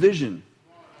clear vision.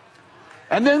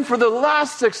 And then for the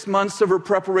last 6 months of her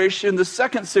preparation, the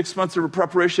second 6 months of her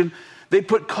preparation, they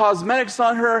put cosmetics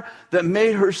on her that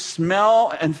made her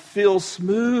smell and feel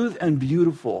smooth and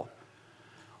beautiful.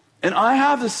 And I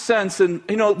have the sense, and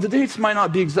the dates might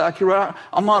not be exactly right.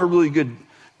 I'm not a really good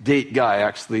date guy,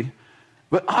 actually.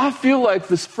 But I feel like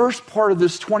this first part of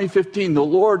this 2015, the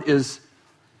Lord is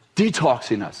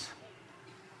detoxing us.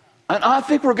 And I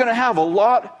think we're going to have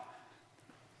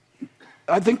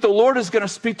I think the Lord is going to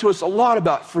speak to us a lot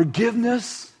about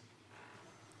forgiveness,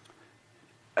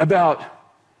 about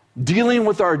dealing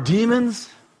with our demons,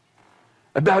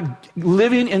 about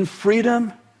living in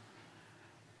freedom,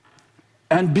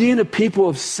 and being a people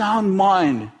of sound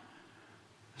mind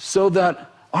so that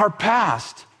our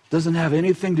past doesn't have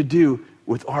anything to do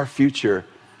with our future,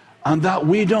 and that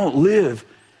we don't live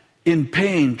in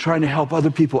pain trying to help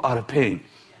other people out of pain.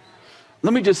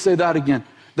 Let me just say that again.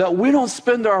 That we don't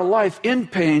spend our life in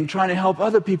pain trying to help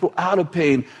other people out of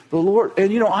pain. The Lord,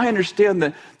 and I understand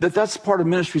that that's part of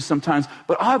ministry sometimes,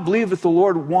 but I believe that the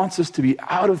Lord wants us to be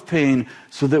out of pain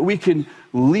so that we can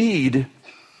lead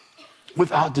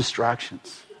without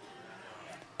distractions.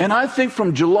 And I think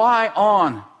from July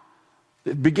on,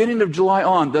 the beginning of July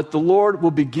on, that the Lord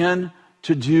will begin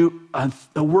to do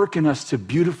a work in us to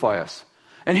beautify us.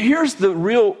 And here's the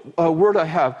real word I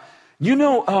have.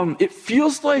 It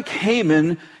feels like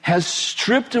Haman has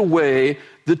stripped away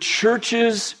the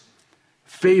church's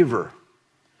favor.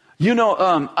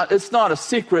 It's not a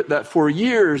secret that for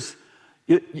years,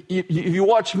 you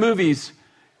watch movies.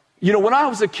 When I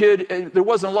was a kid, there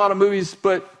wasn't a lot of movies,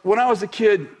 but when I was a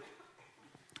kid,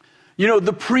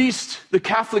 the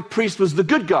Catholic priest was the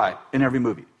good guy in every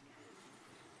movie.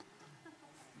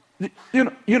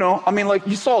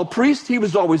 You saw a priest, he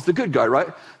was always the good guy, right?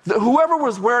 Whoever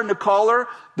was wearing the collar,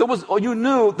 you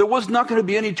knew there was not going to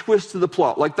be any twist to the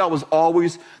plot. Like that was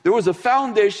always, there was a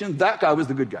foundation, that guy was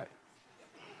the good guy.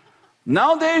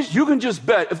 Nowadays, you can just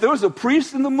bet, if there was a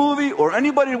priest in the movie or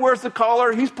anybody who wears the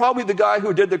collar, he's probably the guy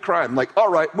who did the crime. Like,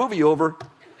 all right, movie over.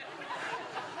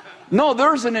 No,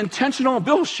 there's an intentional,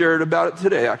 Bill shared about it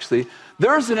today, actually.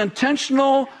 There's an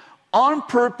intentional, on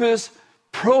purpose,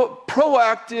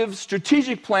 proactive,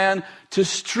 strategic plan to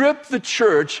strip the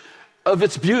church of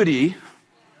its beauty.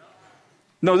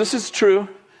 No, this is true.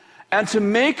 And to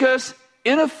make us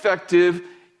ineffective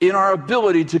in our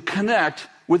ability to connect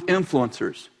with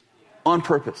influencers on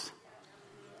purpose.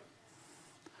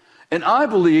 And I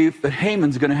believe that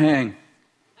Haman's going to hang.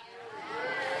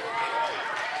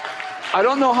 I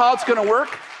don't know how it's going to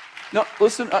work. No,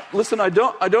 listen. I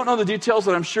don't know the details,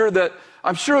 and I'm sure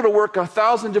it'll work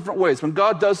 1,000 different ways. When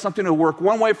God does something, it'll work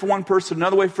one way for one person,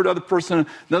 another way for another person,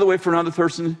 another way for another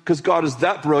person, because God is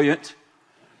that brilliant.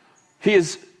 He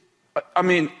is,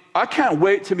 I can't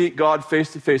wait to meet God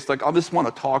face to face. Like, I just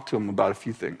want to talk to him about a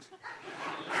few things.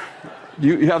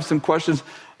 You have some questions?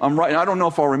 I'm right. I don't know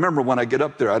if I'll remember when I get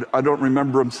up there. I don't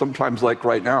remember them sometimes like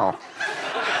right now.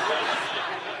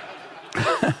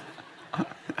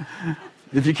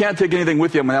 If you can't take anything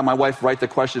with you, I'm going to have my wife write the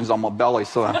questions on my belly.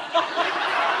 So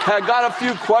I got a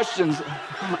few questions.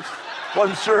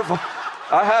 Wasn't sure if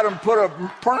I had him put a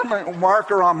permanent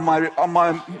marker on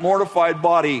my mortified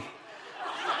body.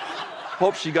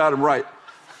 Hope she got him right.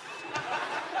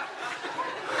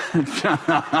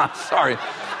 Sorry.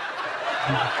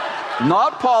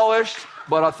 Not polished,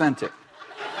 but authentic.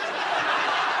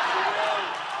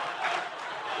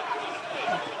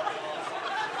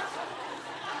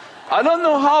 I don't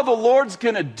know how the Lord's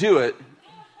going to do it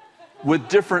with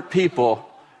different people,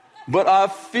 but I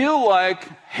feel like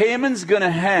Haman's going to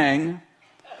hang,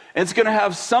 and it's going to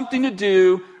have something to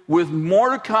do with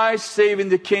Mordecai saving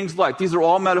the king's life. These are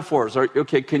all metaphors.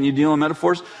 Okay, can you deal with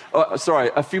metaphors?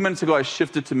 Sorry, a few minutes ago I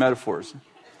shifted to metaphors.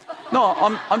 No,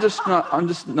 I'm just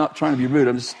not trying to be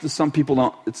rude. Some people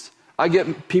don't. I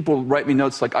get people write me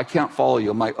notes like, I can't follow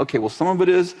you. I'm like, okay, well, some of it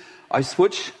is I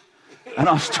switch and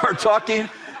I'll start talking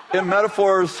in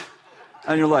metaphors,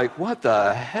 and you're like, what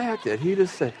the heck did he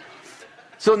just say?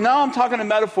 So now I'm talking in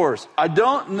metaphors. I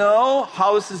don't know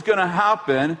how this is going to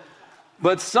happen,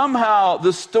 but somehow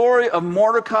the story of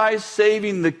Mordecai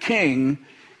saving the king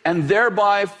and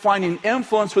thereby finding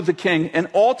influence with the king, and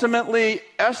ultimately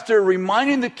Esther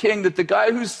reminding the king that the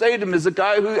guy who saved him is the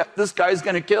guy who this guy is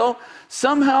going to kill.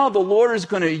 Somehow the Lord is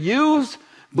going to use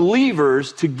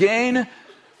believers to gain.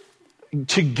 He's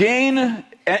going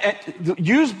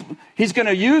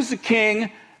to use the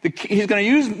king, he's going to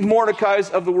use Mordecai's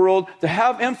of the world to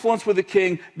have influence with the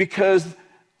king, because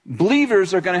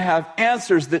believers are going to have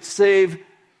answers that save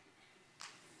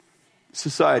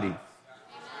society.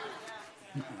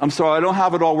 I'm sorry, I don't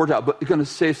have it all worked out, but it's going to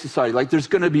save society. Like, there's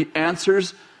going to be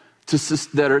answers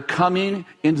that are coming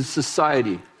into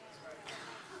society.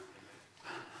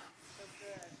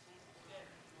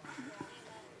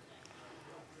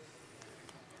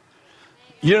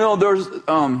 You know, there's,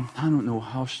 I don't know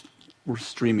how we're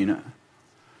streaming it.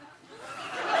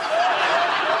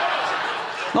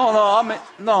 I'm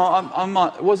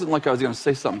not, it wasn't like I was going to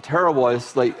say something terrible.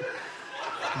 It's like,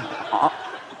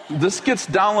 this gets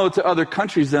downloaded to other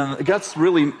countries and it gets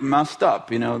really messed up,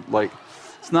 like,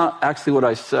 it's not actually what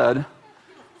I said.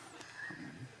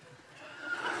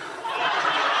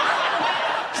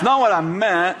 It's not what I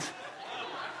meant.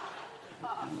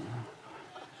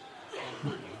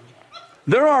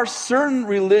 There are certain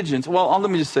religions, let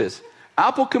me just say this.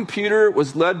 Apple Computer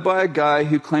was led by a guy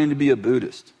who claimed to be a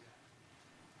Buddhist.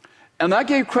 And that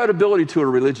gave credibility to a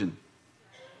religion.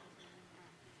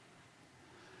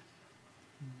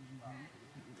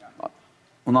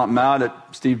 I'm not mad at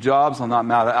Steve Jobs. I'm not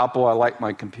mad at Apple. I like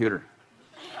my computer.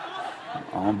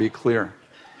 I'll be clear.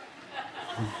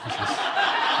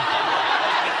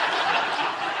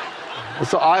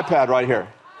 It's an iPad right here.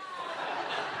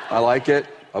 I like it.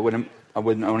 I wouldn't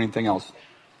own anything else.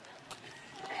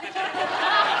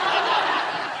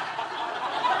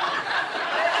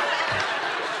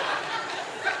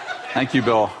 Thank you,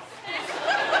 Bill.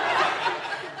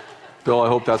 Bill, I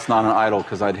hope that's not an idol,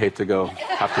 because I'd hate to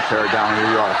have to tear it down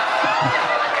where you are.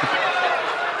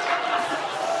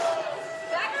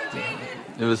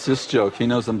 It was just a joke. He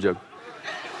knows I'm joking.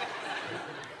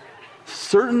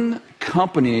 Certain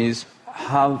companies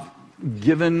have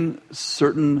given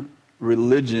certain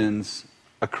religions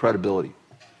a credibility.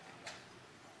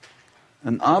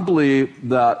 And I believe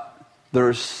that there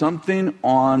is something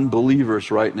on believers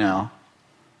right now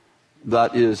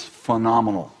that is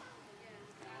phenomenal.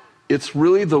 It's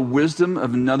really the wisdom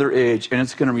of another age, and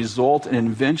it's going to result in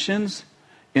inventions,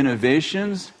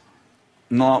 innovations.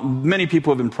 Many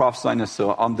people have been prophesying this,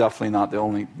 so I'm definitely not the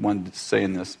only one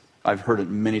saying this. I've heard it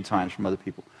many times from other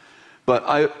people. But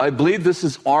I believe this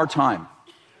is our time.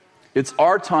 It's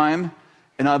our time,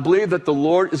 and I believe that the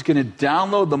Lord is going to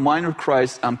download the mind of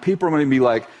Christ, and people are going to be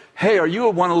like, hey, are you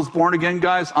one of those born-again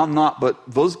guys? I'm not, but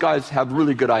those guys have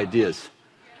really good ideas.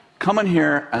 Come in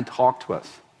here and talk to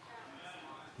us.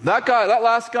 That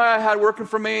last guy I had working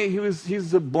for me,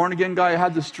 he's a born-again guy. I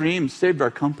had this dream, saved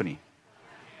our company.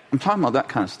 I'm talking about that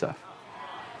kind of stuff.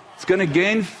 It's going to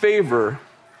gain favor,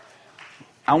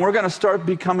 and we're going to start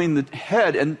becoming the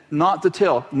head and not the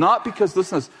tail. Not because,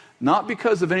 listen to this, not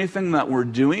because of anything that we're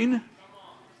doing,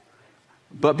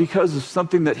 but because of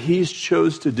something that he's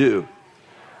chose to do.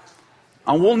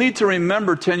 And we'll need to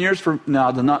remember 10 years from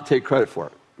now to not take credit for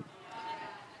it.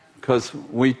 Because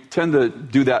we tend to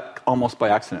do that almost by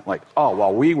accident. Like, oh,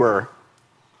 well, we were...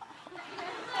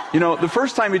 You know, the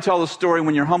first time you tell the story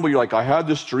when you're humble, you're like, I had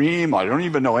this dream, I don't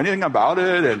even know anything about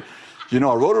it, and, you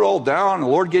know, I wrote it all down, and the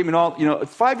Lord gave me it all. You know,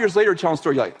 5 years later, telling the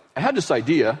story, you're like, I had this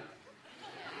idea.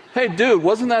 Hey, dude,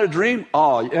 wasn't that a dream?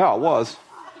 Oh, yeah, it was.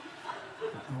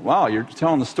 Wow, you're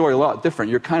telling the story a lot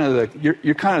different. You're kind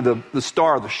of the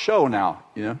star of the show now,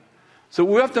 you know. So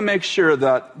we have to make sure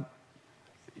that,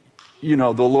 you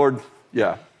know, the Lord,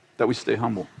 that we stay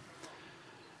humble.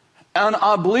 And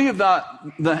I believe that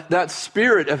that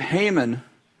spirit of Haman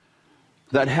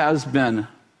that has been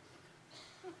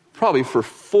probably for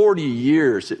 40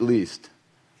 years at least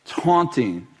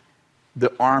taunting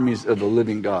the armies of the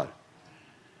living God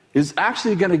is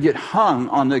actually going to get hung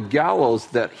on the gallows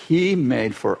that he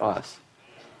made for us.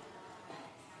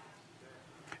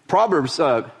 Proverbs,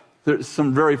 there's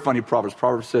some very funny Proverbs.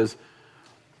 Proverbs says,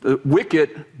 the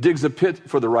wicked digs a pit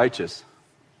for the righteous,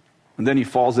 and then he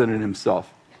falls in it himself.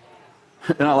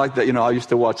 And I like that. You know, I used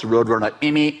to watch the Roadrunner, like,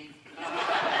 me.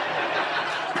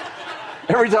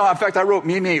 Every time, in fact, I wrote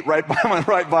me right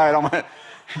by it. I'm like,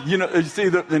 you know, you see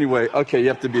the, anyway, okay, you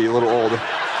have to be a little older.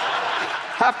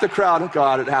 Half the crowd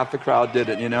got it, half the crowd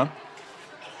didn't, you know.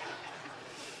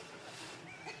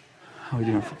 How are we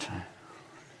doing for time?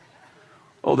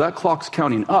 Oh, that clock's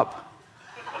counting up.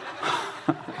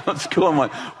 That's cool. I'm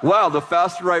like, wow, the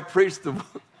faster I preach, the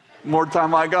more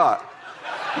time I got.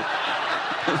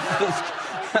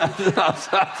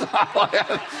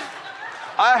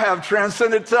 I have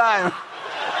transcended time.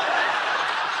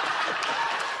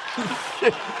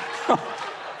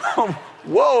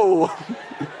 Whoa.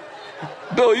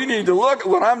 Bill, you need to look at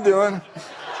what I'm doing.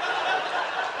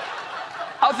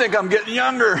 I think I'm getting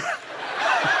younger.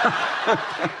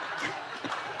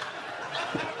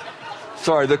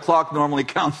 Sorry, the clock normally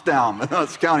counts down, but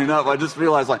it's counting up. I just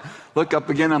realized, like, look up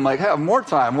again. I'm like, I have more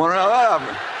time. What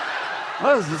happened?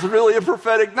 Well, this is really a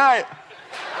prophetic night.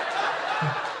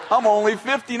 I'm only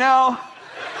 50 now.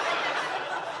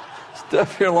 Step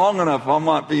here long enough, I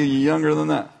might be younger than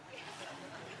that.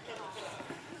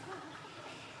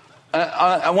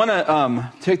 I want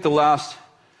to take the last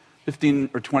 15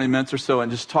 or 20 minutes or so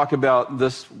and just talk about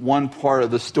this one part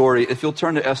of the story. If you'll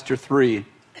turn to Esther 3.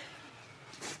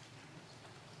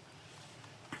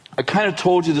 I kind of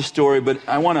told you the story, but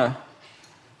I want to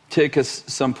take us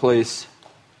someplace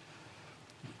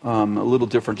a little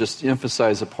different, just to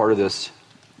emphasize a part of this.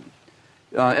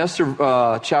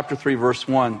 Esther chapter 3, verse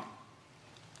 1.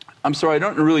 I'm sorry, I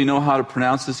don't really know how to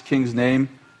pronounce this king's name.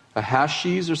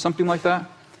 Ahasuerus or something like that.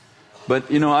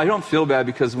 But, you know, I don't feel bad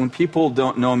because when people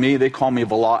don't know me, they call me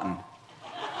Vallotton.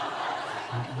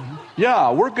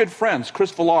 Yeah, we're good friends.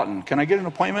 Chris Vallotton. Can I get an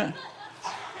appointment?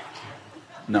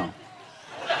 No.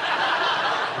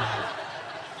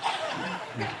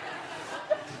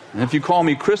 And if you call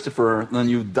me Christopher, then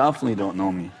you definitely don't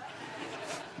know me.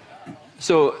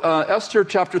 So, Esther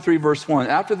chapter 3, verse 1.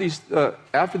 After these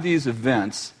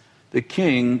events, the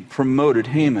king promoted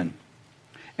Haman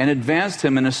and advanced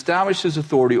him and established his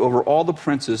authority over all the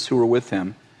princes who were with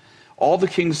him. All the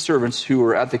king's servants who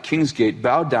were at the king's gate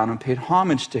bowed down and paid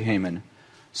homage to Haman.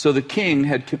 So the king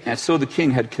had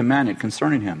commanded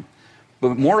concerning him.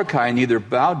 But Mordecai neither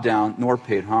bowed down nor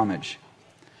paid homage.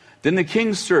 Then the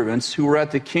king's servants who were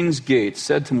at the king's gate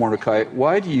said to Mordecai,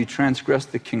 "Why do you transgress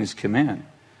the king's command?"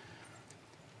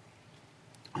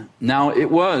 Now it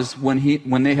was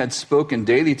when they had spoken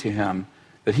daily to him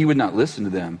that he would not listen to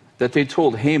them, that they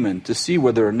told Haman to see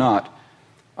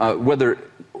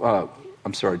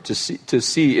to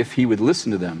see if he would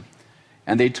listen to them.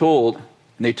 And they told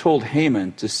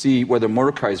Haman to see whether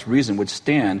Mordecai's reason would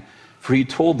stand, for he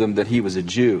told them that he was a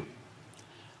Jew.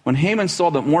 When Haman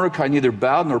saw that Mordecai neither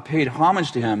bowed nor paid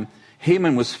homage to him,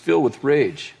 Haman was filled with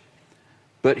rage.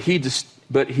 But he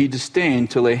disdained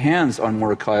to lay hands on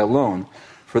Mordecai alone,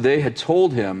 for they had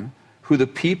told him who the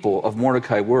people of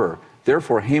Mordecai were.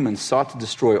 Therefore Haman sought to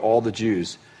destroy all the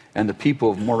Jews and the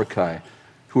people of Mordecai,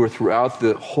 who were throughout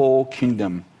the whole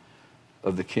kingdom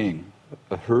of the king,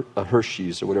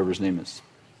 Ahasuerus, or whatever his name is.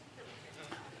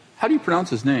 How do you pronounce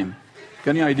his name?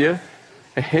 Got any idea?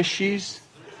 Ahasuerus?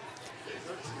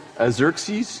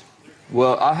 Xerxes?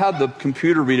 Well, I had the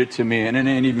computer read it to me, and it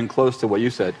ain't even close to what you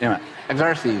said. Anyway,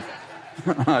 Xerxes.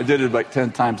 I did it like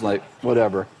 10 times, like,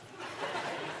 whatever.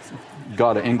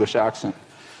 Got an English accent.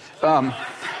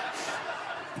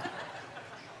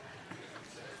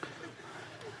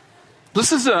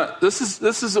 This is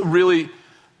a really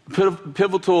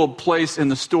pivotal place in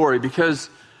the story because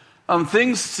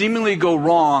things seemingly go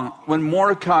wrong when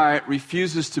Mordecai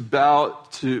refuses to bow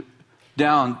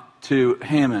down to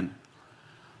Haman.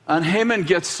 And Haman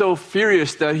gets so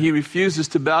furious that he refuses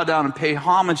to bow down and pay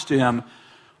homage to him.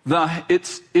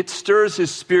 It stirs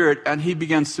his spirit, and he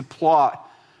begins to plot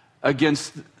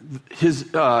against his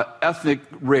ethnic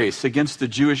race, against the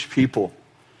Jewish people.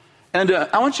 And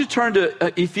I want you to turn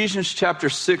to Ephesians chapter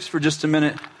 6 for just a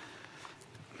minute.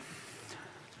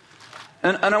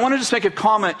 And I want to just make a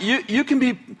comment. You can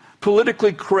be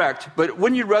politically correct, but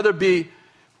wouldn't you rather be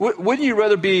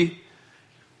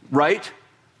right?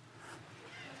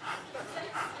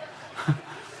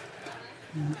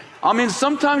 I mean,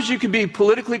 sometimes you can be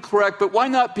politically correct, but why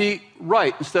not be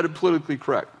right instead of politically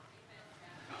correct?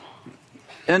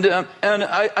 And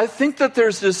I think that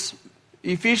there's this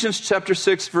Ephesians chapter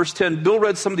 6, verse 10. Bill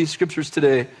read some of these scriptures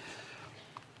today.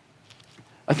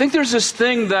 I think there's this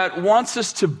thing that wants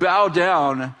us to bow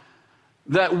down,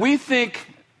 that we think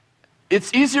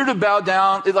it's easier to bow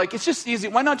down. It's just easy.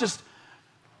 Why not just...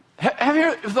 Have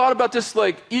you thought about this?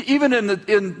 Even in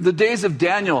the days of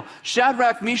Daniel,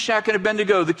 Shadrach, Meshach, and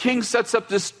Abednego, the king sets up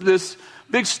this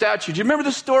big statue. Do you remember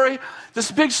this story?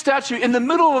 This big statue in the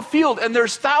middle of a field, and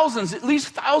there's thousands, at least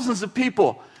thousands of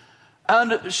people.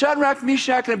 And Shadrach,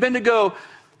 Meshach, and Abednego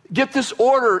get this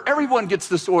order. Everyone gets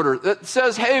this order that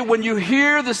says, hey, when you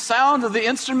hear the sound of the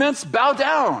instruments, bow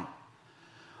down.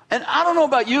 And I don't know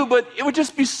about you, but it would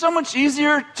just be so much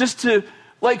easier just to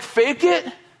fake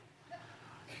it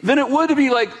than it would to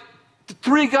be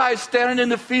three guys standing in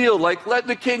the field, let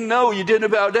the king know you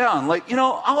didn't bow down.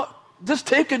 I'll just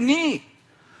take a knee.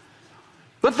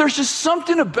 But there's just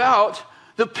something about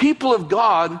the people of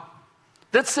God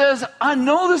that says, I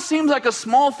know this seems like a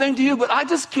small thing to you, but I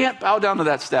just can't bow down to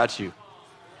that statue.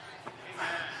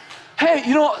 Hey,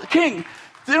 king,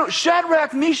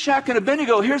 Shadrach, Meshach, and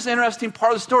Abednego, here's the interesting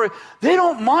part of the story. They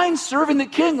don't mind serving the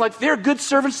king. They're good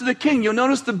servants to the king. You'll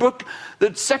notice the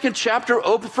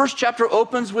first chapter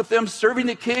opens with them serving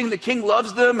the king. The king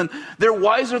loves them, and they're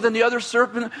wiser than the other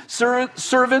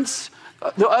servants.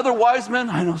 The other wise men,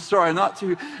 I know, sorry, not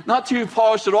too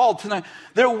polished at all tonight.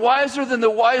 They're wiser than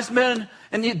the wise men,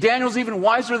 and Daniel's even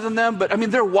wiser than them, but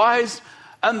they're wise.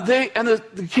 And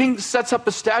the king sets up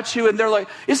a statue, and they're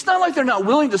it's not like they're not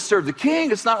willing to serve the king.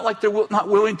 It's not like they're not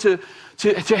willing to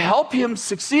help him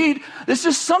succeed. There's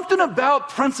just something about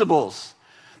principles.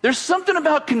 There's something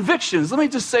about convictions. Let me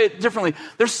just say it differently.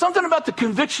 There's something about the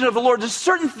conviction of the Lord. There's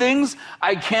certain things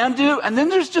I can do, and then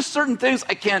there's just certain things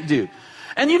I can't do.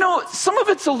 And some of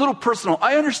it's a little personal.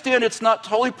 I understand it's not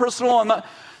totally personal.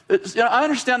 I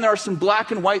understand there are some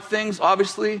black and white things,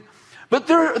 obviously. But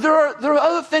there are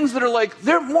other things that are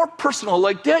they're more personal.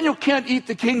 Daniel can't eat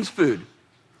the king's food.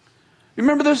 You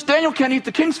remember this? Daniel can't eat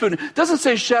the king's food. It doesn't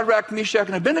say Shadrach, Meshach,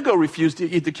 and Abednego refused to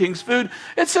eat the king's food.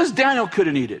 It says Daniel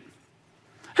couldn't eat it.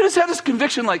 He just had this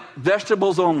conviction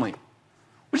vegetables only.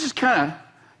 Which is kind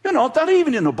of, not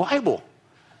even in the Bible.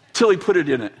 Till he put it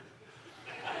in it.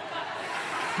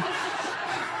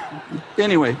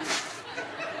 Anyway.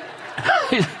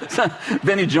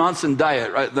 Benny Johnson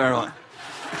diet right there.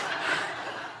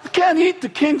 Can't eat the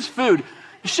king's food.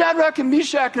 Shadrach and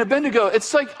Meshach and Abednego,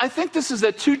 it's I think this is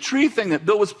that two-tree thing that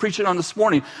Bill was preaching on this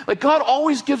morning. God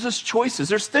always gives us choices.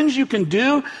 There's things you can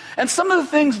do, and some of the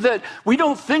things that we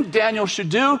don't think Daniel should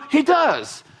do, he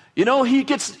does. He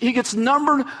gets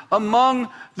numbered among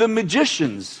the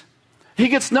magicians. He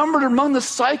gets numbered among the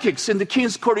psychics in the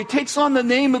king's court. He takes on the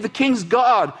name of the king's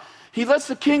god. He lets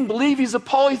the king believe he's a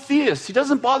polytheist. He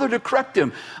doesn't bother to correct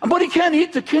him. But he can't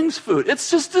eat the king's food. It's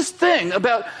just this thing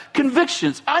about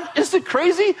convictions. Is it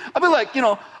crazy? I'll be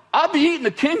I'll be eating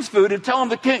the king's food and telling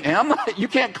the king, hey, you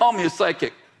can't call me a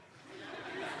psychic.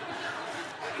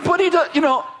 But he does, you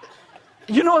know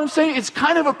what I'm saying? It's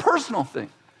kind of a personal thing.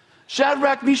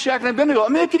 Shadrach, Meshach, and Abednego,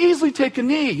 I could easily take a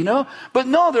knee, But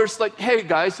no, there's hey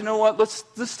guys, you know what?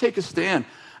 Let's take a stand.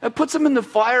 And puts them in the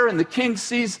fire, and the king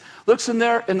looks in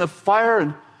there in the fire,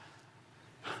 and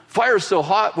fire's so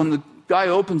hot when the guy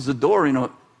opens the door,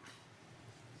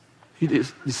 he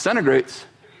disintegrates.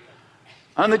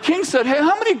 And the king said, hey,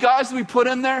 how many guys did we put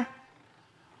in there?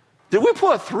 Did we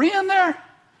put 3 in there?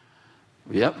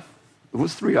 Yep, it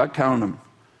was 3. I counted them.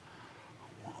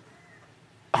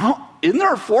 Isn't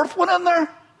there a 4th one in there?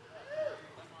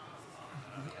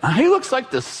 He looks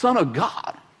like the Son of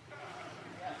God.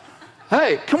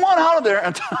 Hey, come on out of there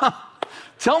and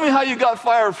tell me how you got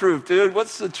fireproof, dude.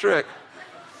 What's the trick?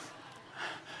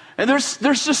 And there's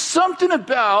just something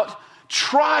about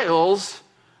trials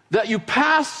that you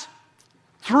pass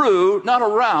through, not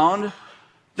around,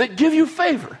 that give you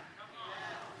favor.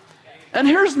 And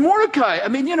here's Mordecai.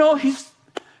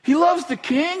 He loves the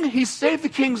king. He saved the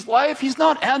king's life. He's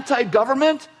not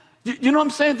anti-government. You know what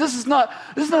I'm saying? This is not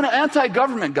an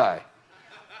anti-government guy.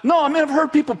 No, I mean, I've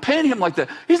heard people paint him like that.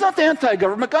 He's not the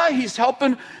anti-government guy. He's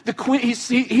helping the queen.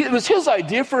 It was his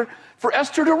idea for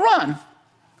Esther to run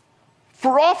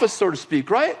for office, so to speak,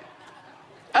 right?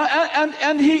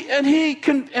 And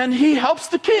he helps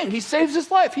the king. He saves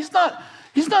his life. He's not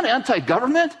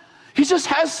anti-government. He just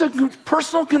has some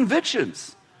personal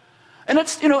convictions. And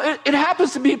it's, it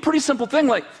happens to be a pretty simple thing.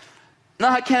 Like, no,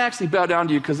 I can't actually bow down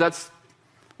to you because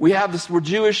we're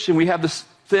Jewish and we have this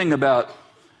thing about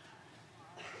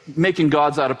making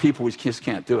gods out of people. We just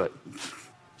can't do it.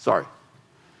 Sorry.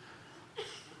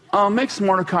 Makes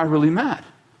Mordecai really mad.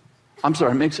 I'm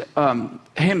sorry, makes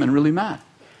Haman really mad.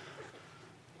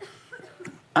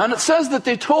 And it says that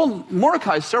they told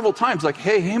Mordecai several times, like,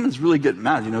 hey, Haman's really getting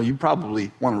mad. You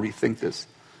probably want to rethink this.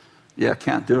 Yeah,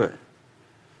 can't do it.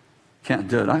 Can't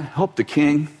do it. I help the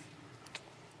king,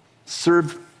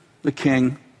 serve the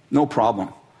king, no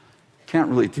problem. Can't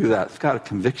really do that. I've got a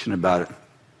conviction about it.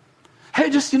 Hey,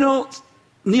 just, kneel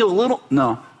a little.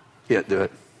 No, can't do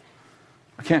it.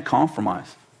 I can't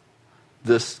compromise.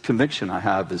 This conviction I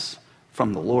have is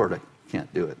from the Lord. I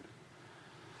can't do it.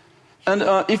 And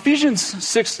Ephesians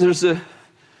 6, there's a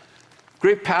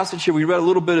great passage here. We read a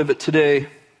little bit of it today.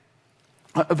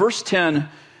 Verse 10,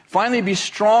 finally be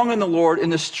strong in the Lord in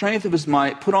the strength of his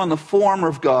might. Put on the full armor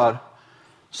of God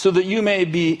so that you may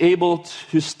be able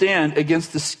to stand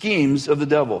against the schemes of the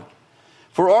devil.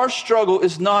 For our struggle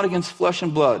is not against flesh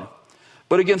and blood,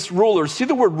 but against rulers. See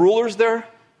the word rulers there?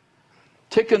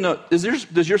 Take a note. Does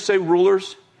yours say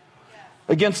rulers?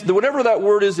 Against whatever that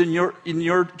word is in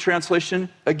your translation,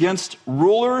 against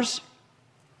rulers,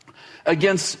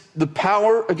 against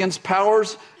against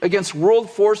powers, against world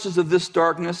forces of this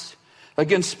darkness,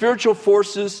 against spiritual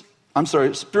forces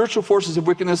of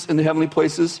wickedness in the heavenly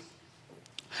places.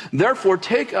 Therefore,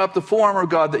 take up the full armor of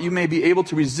God that you may be able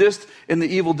to resist in the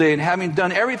evil day, and having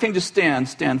done everything to stand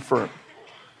firm.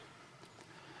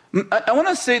 I want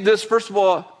to say this, first of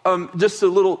all, just a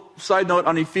little side note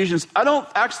on Ephesians. I don't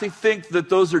actually think that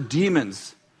those are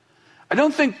demons. I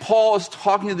don't think Paul is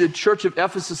talking to the church of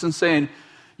Ephesus and saying,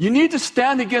 you need to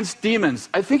stand against demons.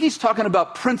 I think he's talking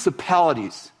about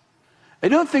principalities. I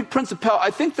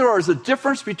think there is a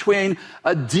difference between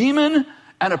a demon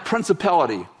and a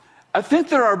principality. I think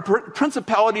there are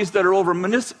principalities that are over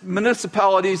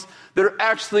municipalities that are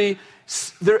actually,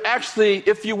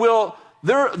 if you will,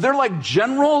 they're like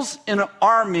generals in an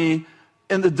army,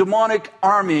 in the demonic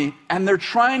army, and they're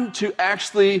trying to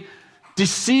actually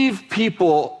deceive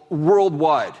people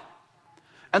worldwide.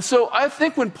 And so I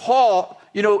think when Paul,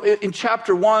 in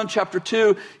chapter 1, chapter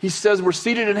 2, he says we're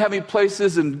seated in heavenly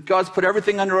places and God's put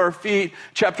everything under our feet.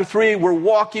 Chapter 3, we're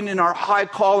walking in our high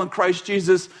call in Christ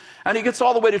Jesus. And he gets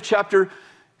all the way to chapter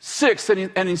 6,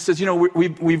 and he says,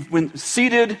 we've been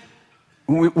seated,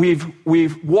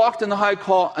 we've walked in the high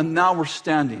call, and now we're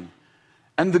standing.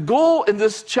 And the goal in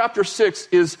this chapter 6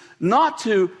 is not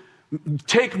to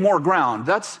take more ground.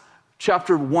 That's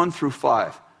chapter 1 through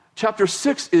 5. Chapter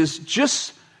 6 is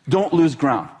just don't lose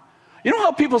ground. You know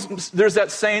how there's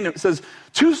that saying that says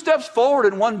 2 steps forward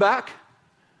and 1 back?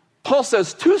 Paul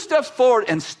says 2 steps forward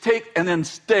and then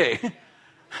stay.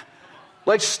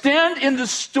 Like stand in the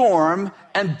storm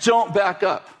and don't back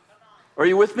up. Are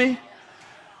you with me?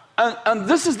 And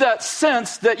this is that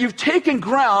sense that you've taken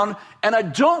ground and I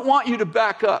don't want you to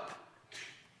back up.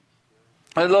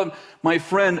 I love my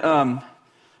friend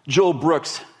Joel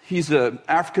Brooks. He's an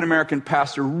African-American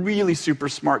pastor, really super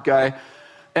smart guy.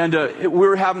 And we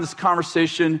were having this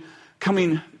conversation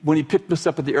when he picked us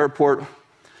up at the airport.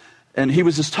 And he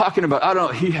was just talking about, I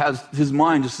don't know, his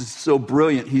mind just is so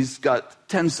brilliant. He's got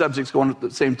 10 subjects going at the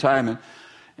same time.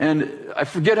 And I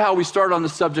forget how we started on the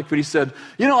subject, but he said,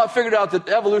 I figured out that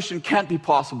evolution can't be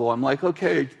possible. I'm like,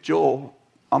 okay, Joel,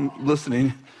 I'm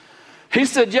listening. He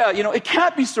said, yeah, it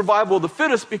can't be survival of the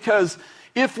fittest because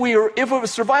if it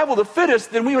was survival of the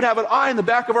fittest, then we would have an eye in the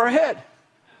back of our head.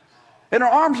 And our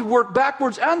arms would work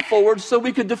backwards and forwards so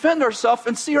we could defend ourselves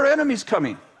and see our enemies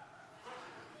coming.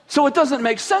 So it doesn't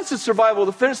make sense it's survival of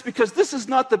the fittest because this is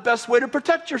not the best way to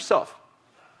protect yourself.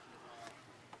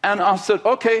 And I said,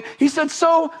 okay. He said,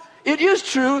 so it is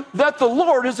true that the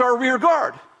Lord is our rear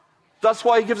guard. That's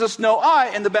why he gives us no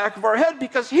eye in the back of our head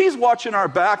because he's watching our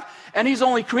back and he's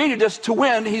only created us to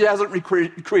win. He hasn't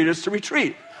created us to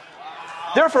retreat.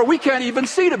 Therefore, we can't even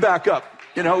see to back up.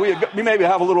 We maybe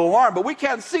have a little alarm, but we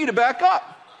can't see to back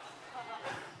up.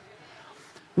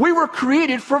 We were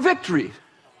created for victory.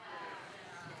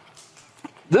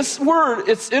 This word,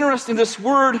 it's interesting, this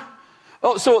word.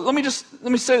 So let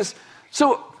me say this.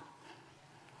 So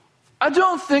I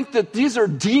don't think that these are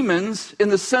demons in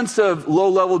the sense of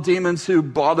low-level demons who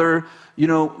bother,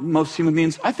 most human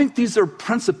beings. I think these are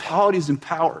principalities and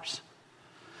powers.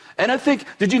 And I think,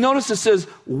 did you notice it says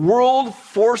world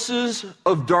forces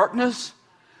of darkness?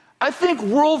 I think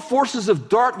world forces of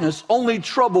darkness only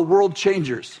trouble world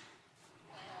changers.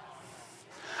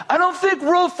 I don't think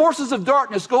world forces of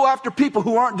darkness go after people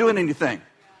who aren't doing anything.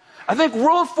 I think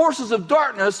world forces of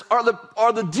darkness are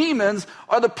the demons,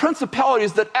 are the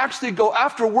principalities that actually go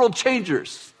after world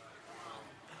changers.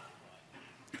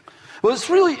 Well,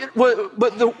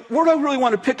 but the word I really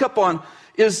want to pick up on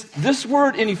is this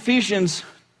word in Ephesians,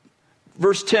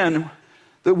 verse 10,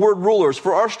 the word rulers.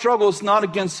 For our struggle is not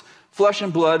against flesh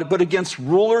and blood, but against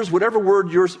rulers, whatever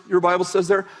word your Bible says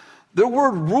there. The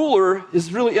word ruler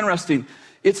is really interesting.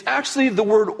 It's actually the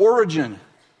word origin.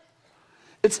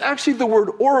 It's actually the word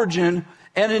origin,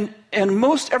 and in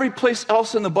most every place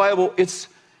else in the Bible, it's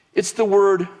the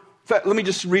word. In fact, let me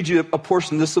just read you a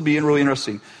portion. This will be really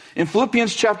interesting. In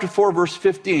Philippians chapter 4, verse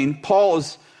 15, Paul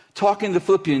is talking to the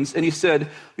Philippians, and he said,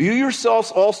 "You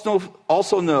yourselves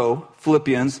also know,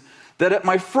 Philippians, that at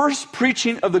my first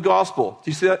preaching of the gospel,"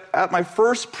 do you see that? At my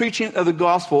first preaching of the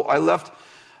gospel,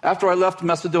 after I left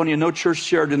Macedonia, no church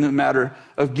shared in the matter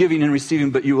of giving and receiving,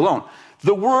 but you alone.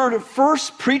 The word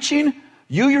first preaching,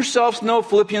 you yourselves know,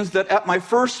 Philippians, that at my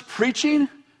first preaching,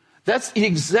 that's the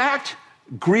exact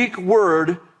Greek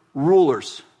word,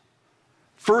 rulers.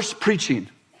 First preaching.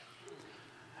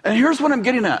 And here's what I'm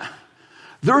getting at.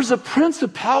 There's a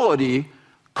principality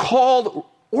called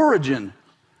origin.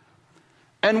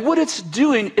 And what it's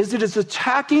doing is it is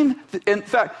attacking, in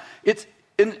fact,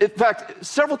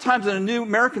 several times in the New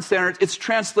American Standard, it's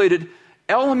translated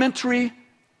elementary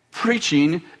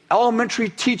preaching, elementary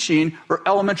teaching, or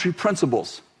elementary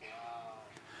principles.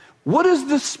 What is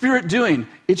the Spirit doing?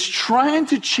 It's trying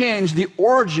to change the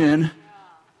origin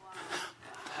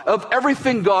of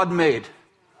everything God made.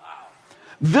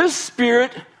 This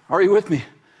Spirit, are you with me?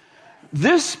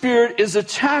 This Spirit is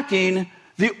attacking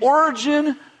the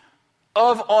origin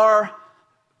of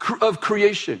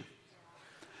creation.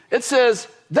 It says,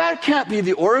 that can't be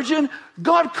the origin.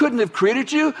 God couldn't have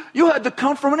created you. You had to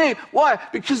come from an ape. Why?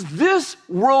 Because this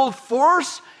world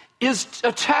force is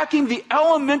attacking the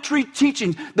elementary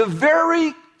teaching, the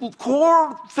very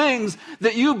core things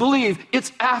that you believe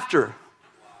it's after.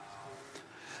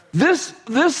 This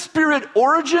spirit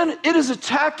origin, it is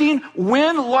attacking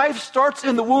when life starts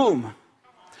in the womb.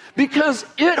 Because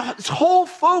its whole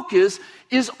focus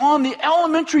is on the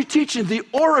elementary teaching, the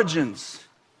origins.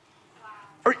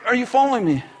 Are you following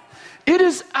me?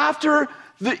 It's after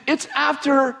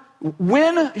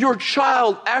when your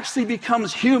child actually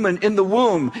becomes human in the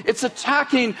womb. It's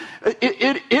attacking,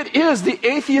 it is the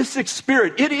atheistic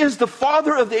spirit. It is the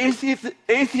father of the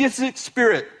atheistic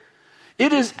spirit.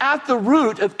 It is at the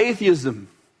root of atheism.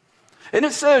 And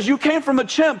it says, you came from a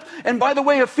chimp, and by the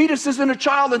way, a fetus isn't a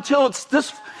child until it's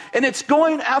this. And it's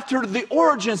going after the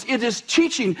origins. It is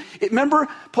teaching. Remember,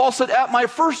 Paul said, at my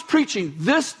first preaching,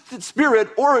 this spirit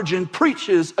origin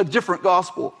preaches a different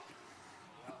gospel.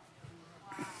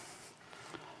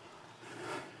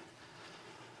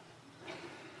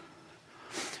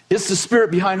 It's the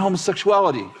spirit behind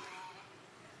homosexuality.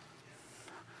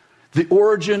 The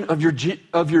origin of your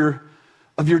gender.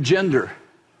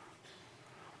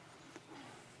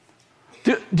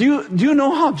 Do you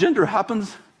know how gender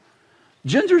happens?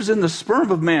 Gender's in the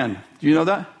sperm of man. Do you know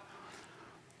that?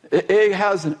 A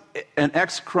has an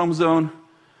X chromosome,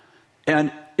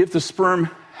 and if the sperm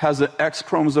has an X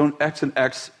chromosome, X and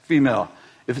X, female.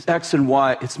 If it's X and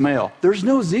Y, it's male. There's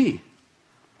no Z.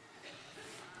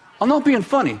 I'm not being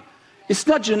funny. It's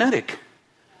not genetic.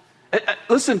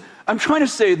 Listen, I'm trying to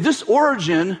say this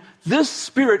origin, this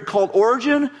spirit called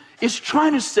origin, is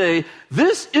trying to say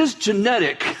this is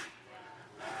genetic.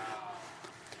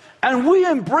 And we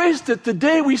embraced it the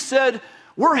day we said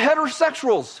we're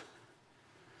heterosexuals.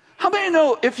 How many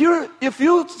know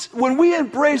when we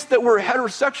embraced that we're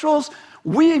heterosexuals,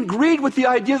 we agreed with the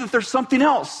idea that there's something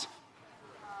else.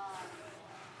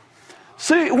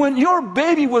 See, when your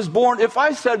baby was born, if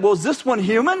I said, well, is this one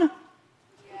human? Yeah.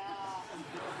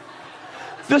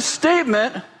 The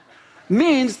statement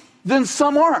means then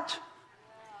some aren't.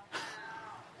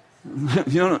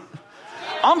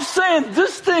 I'm saying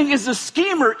this thing is a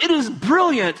schemer. It is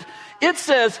brilliant. It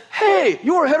says, hey,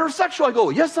 you're a heterosexual. I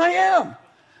go, yes, I am.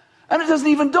 And it doesn't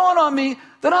even dawn on me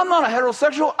that I'm not a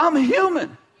heterosexual. I'm a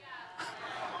human.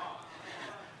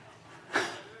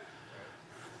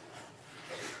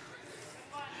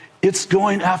 It's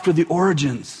going after the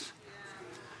origins.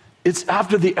 It's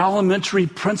after the elementary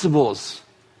principles.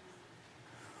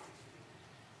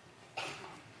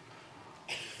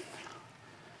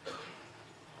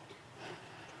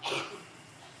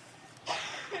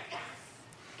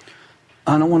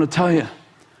 And I want to tell you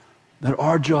that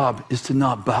our job is to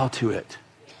not bow to it.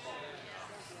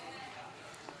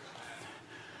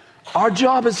 Our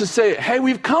job is to say, hey,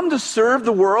 we've come to serve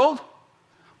the world.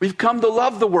 We've come to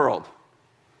love the world.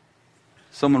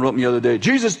 Someone wrote me the other day,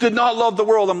 Jesus did not love the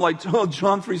world. I'm like, oh,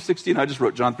 John 3:16. I just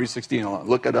wrote John 3:16.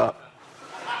 Look it up.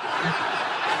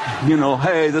 You know,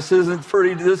 hey, this isn't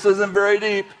very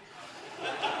deep.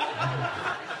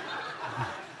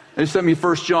 They sent me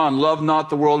 1 John, love not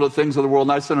the world or the things of the world.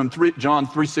 And I sent them John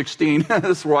 3:16.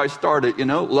 That's where I started, you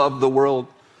know, love the world.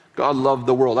 God loved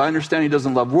the world. I understand he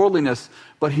doesn't love worldliness,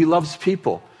 but he loves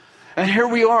people. And here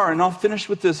we are, and I'll finish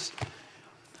with this.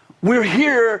 We're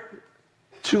here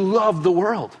to love the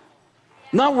world.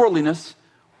 Not worldliness.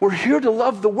 We're here to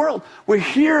love the world. We're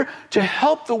here to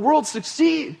help the world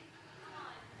succeed.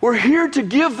 We're here to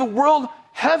give the world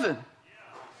heaven.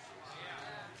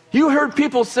 You heard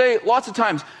people say lots of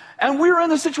times, and we were in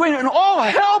this situation and all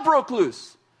hell broke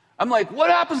loose. I'm like,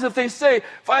 what happens if they say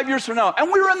 5 years from now,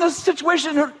 and we were in this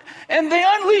situation and they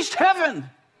unleashed heaven?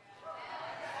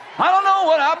 I don't know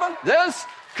what happened. Those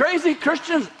crazy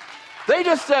Christians, they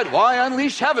just said, well, I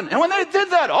unleashed heaven. And when they did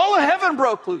that, all of heaven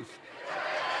broke loose.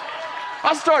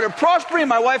 I started prospering.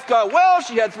 My wife got well.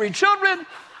 She had 3 children.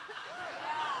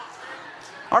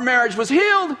 Our marriage was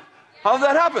healed. How did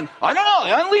that happen? I don't know.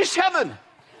 They unleashed heaven.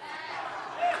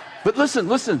 But listen.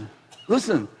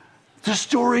 The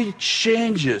story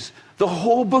changes. The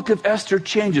whole book of Esther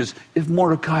changes if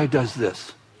Mordecai does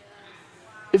this.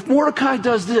 If Mordecai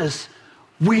does this,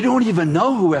 we don't even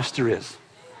know who Esther is.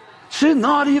 She's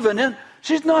not even in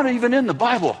the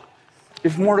Bible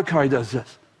if Mordecai does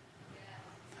this.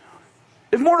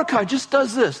 If Mordecai just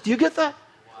does this, do you get that?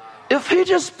 If he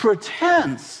just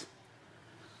pretends,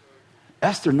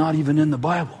 Esther not even in the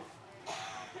Bible.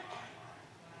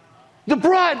 The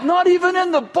bride not even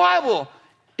in the Bible.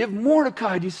 If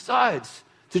Mordecai decides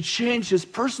to change his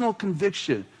personal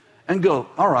conviction and go,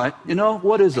 all right, you know,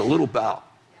 what is a little bow?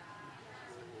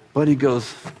 But he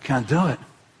goes, can't do it.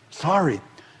 Sorry.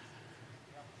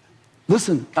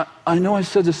 Listen, I know I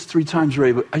said this 3 times,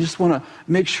 Ray, but I just want to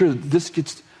make sure that this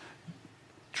gets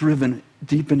driven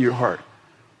deep into your heart.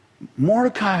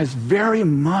 Mordecai very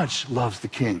much loves the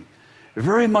king.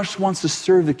 Very much wants to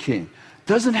serve the king.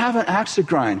 Doesn't have an axe to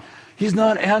grind. He's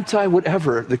not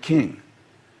anti-whatever the king.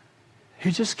 He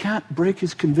just can't break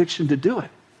his conviction to do it.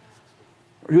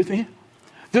 Are you with me?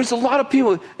 There's a lot of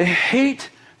people that hate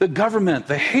the government.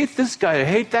 They hate this guy. They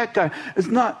hate that guy. It's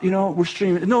not, you know, we're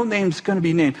streaming. No name's going to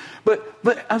be named. But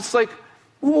it's like,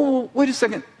 whoa, wait a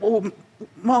second.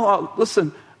 Well,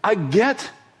 listen, I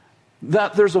get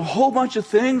that there's a whole bunch of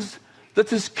things that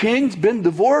this king's been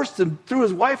divorced and threw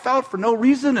his wife out for no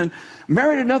reason and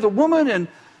married another woman and,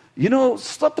 you know,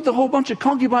 slept with a whole bunch of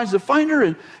concubines to find her.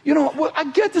 And, you know, well, I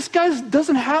get this guy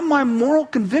doesn't have my moral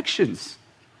convictions.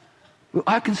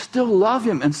 I can still love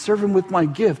him and serve him with my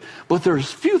gift. But there's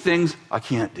few things I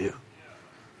can't do.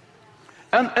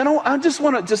 And I just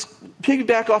want to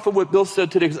piggyback off of what Bill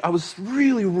said today, because I was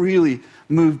really, really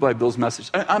moved by Bill's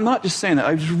message. I'm not just saying that.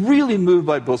 I was really moved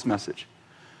by Bill's message.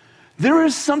 There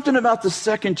is something about the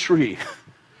second tree.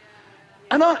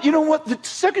 And you know what? The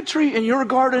second tree in your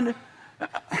garden,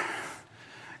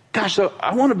 gosh,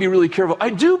 I want to be really careful. I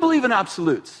do believe in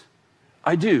absolutes.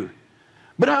 I do.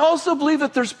 But I also believe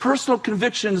that there's personal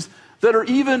convictions that are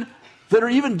even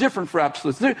different for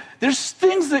absolutes. There's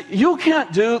things that you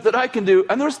can't do that I can do,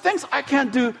 and there's things I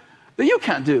can't do that you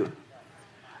can't do.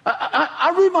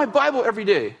 I read my Bible every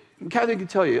day. Kathy can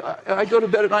tell you. I go to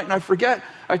bed at night and I forget.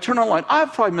 I turn online.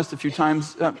 I've probably missed a few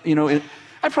times. I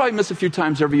probably miss a few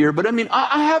times every year. But I mean,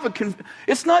 I have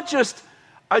it's not just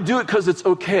I do it because it's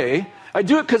okay. I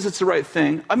do it because it's the right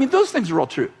thing. I mean, those things are all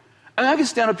true. And I can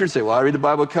stand up here and say, well, I read the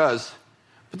Bible because.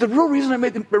 But the real reason I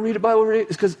read the Bible every day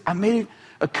is because I made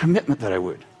a commitment that I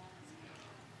would.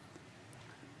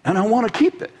 And I want to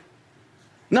keep it.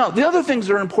 Now, the other things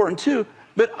are important too,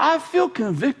 but I feel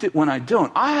convicted when I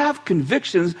don't. I have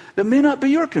convictions that may not be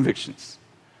your convictions.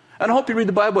 And I hope you read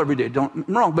the Bible every day, don't get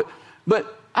me wrong,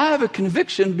 but I have a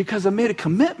conviction because I made a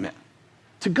commitment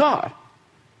to God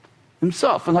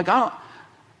himself. And like, I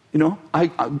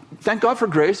thank God for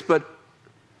grace, but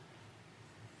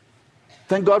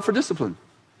thank God for discipline.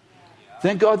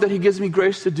 Thank God that he gives me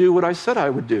grace to do what I said I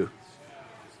would do.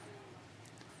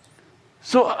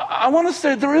 So I want to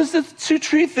say there is this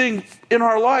 2-tree thing in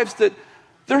our lives, that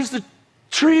there's the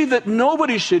tree that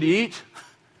nobody should eat,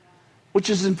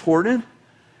 which is important.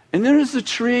 And there is the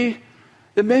tree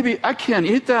that maybe I can't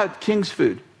eat that king's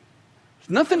food.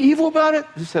 There's nothing evil about it.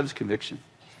 I just have this conviction.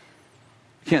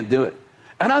 I can't do it.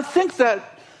 And I think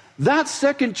that That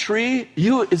second tree,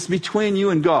 is between you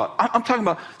and God. I'm talking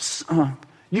about,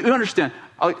 you understand,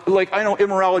 like I know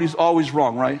immorality is always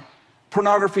wrong, right?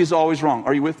 Pornography is always wrong.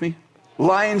 Are you with me?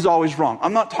 Lying's always wrong.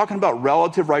 I'm not talking about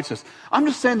relative righteousness. I'm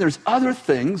just saying there's other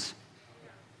things.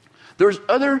 There's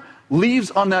other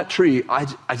leaves on that tree I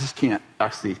just can't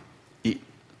actually eat.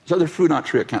 There's other fruit on that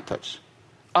tree I can't touch.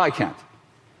 I can't.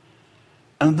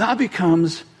 And that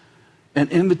becomes an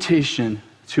invitation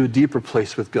to a deeper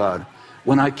place with God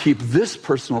when I keep this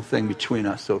personal thing between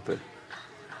us open.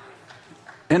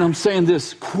 And I'm saying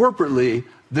this, corporately,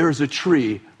 there's a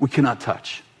tree we cannot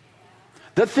touch.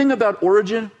 That thing about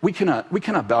origin, we cannot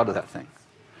bow to that thing.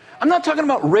 I'm not talking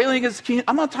about railing against the king.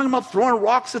 I'm not talking about throwing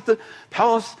rocks at the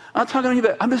palace. I'm not talking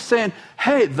about, I'm just saying,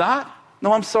 hey,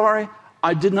 no, I'm sorry.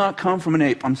 I did not come from an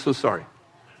ape. I'm so sorry.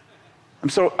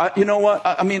 You know what?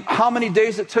 I mean, how many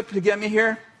days it took to get me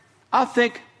here? I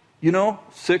think,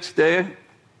 6 days.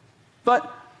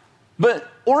 But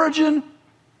origin,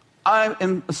 I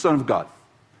am a son of God.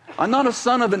 I'm not a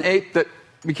son of an ape that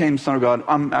became son of God.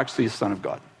 I'm actually a son of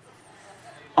God.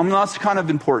 That's kind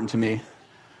of important to me.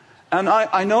 And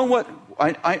I know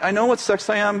what sex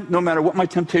I am, no matter what my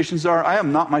temptations are. I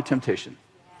am not my temptation.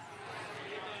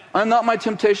 I'm not my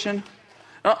temptation.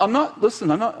 I'm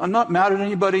not mad at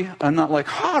anybody. I'm not like,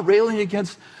 railing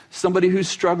against somebody who's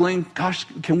struggling. Gosh,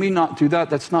 can we not do that?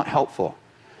 That's not helpful.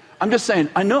 I'm just saying,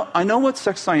 I know what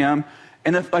sex I am,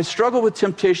 and if I struggle with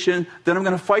temptation, then I'm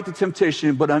going to fight the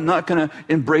temptation, but I'm not going to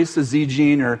embrace the Z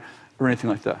gene or anything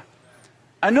like that.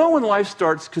 I know when life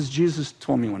starts because Jesus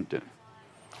told me when it did.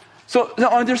 So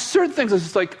now, there's certain things that's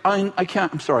just like, I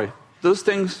can't, I'm sorry. Those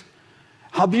things,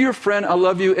 I'll be your friend, I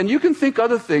love you, and you can think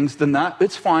other things than that.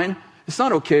 It's fine. It's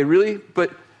not okay, really,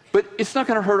 but it's not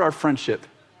going to hurt our friendship.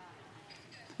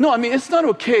 No, I mean, it's not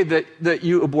okay that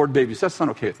you abort babies. That's not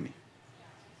okay with me.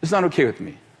 It's not okay with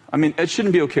me. I mean, it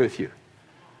shouldn't be okay with you.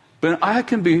 But I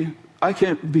can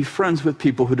be friends with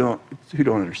people who don't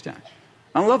understand.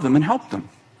 I love them and help them.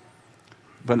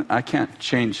 But I can't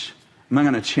change. I'm not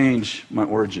going to change my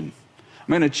origin. I'm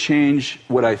going to change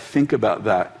what I think about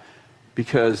that,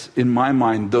 because in my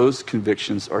mind, those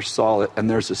convictions are solid, and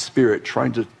there's a spirit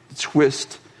trying to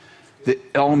twist the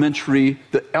elementary,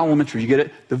 you get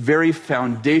it? The very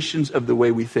foundations of the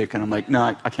way we think. And I'm like,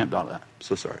 no, I can't bow to that. I'm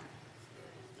so sorry.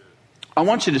 I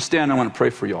want you to stand. I want to pray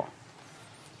for y'all.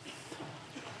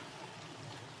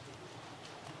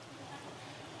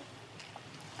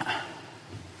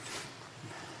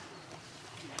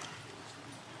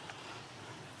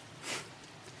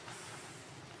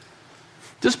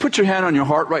 Just put your hand on your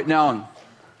heart right now. And,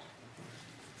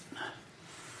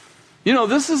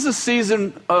 this is a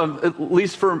season of, at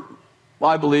least for,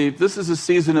 I believe, this is a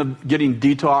season of getting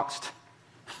detoxed.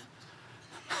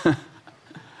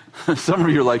 Some of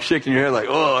you are like shaking your head like,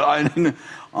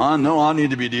 I know I need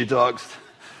to be detoxed.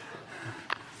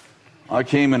 I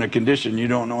came in a condition you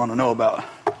don't want to know about.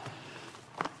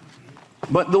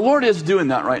 But the Lord is doing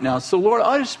that right now. So Lord,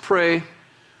 I just pray,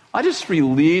 I just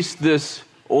release this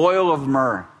oil of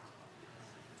myrrh,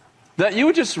 that you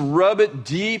would just rub it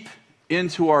deep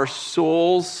into our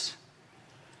souls,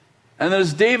 and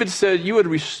as David said, you would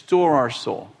restore our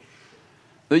soul,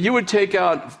 that you would take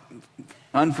out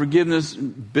unforgiveness,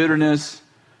 bitterness,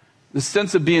 the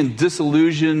sense of being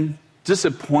disillusioned,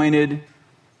 disappointed,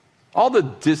 all the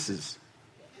disses.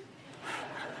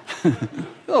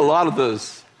 A lot of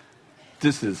those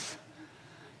disses.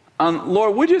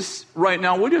 Lord, we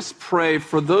just pray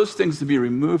for those things to be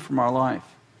removed from our life.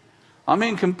 I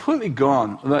mean, completely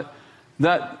gone.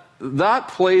 That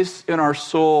place in our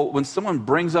soul, when someone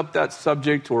brings up that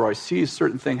subject or I see a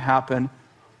certain thing happen,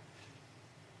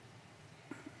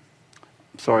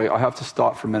 sorry, I have to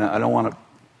stop for a minute. I don't want to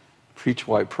preach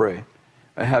while I pray.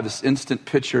 I have this instant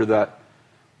picture that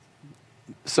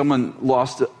someone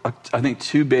lost, I think,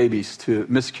 2 babies to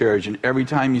miscarriage, and every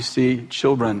time you see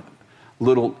children,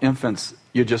 little infants,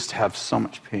 you just have so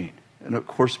much pain. And of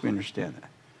course we understand that.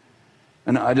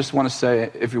 And I just want to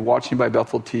say, if you're watching by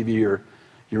Bethel TV or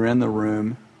you're in the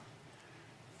room,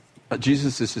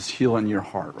 Jesus is just healing your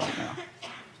heart right now.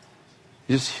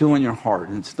 He's just healing your heart.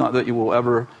 And it's not that you will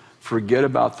ever forget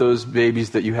about those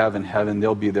babies that you have in heaven.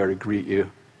 They'll be there to greet you.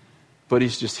 But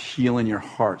he's just healing your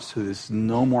heart so there's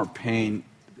no more pain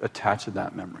attached to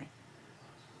that memory.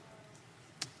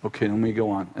 Okay, let me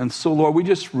go on. And so, Lord, we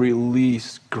just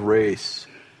release grace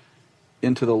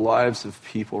into the lives of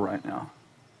people right now.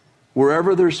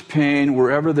 Wherever there's pain,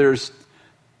 wherever there's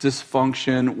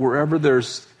dysfunction, wherever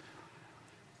there's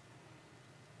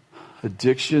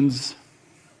addictions,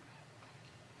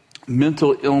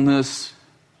 mental illness,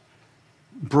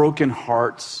 broken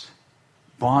hearts,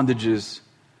 bondages,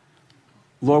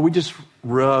 Lord, we just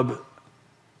rub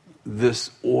this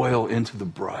oil into the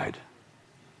bride,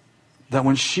 that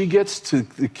when she gets to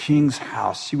the king's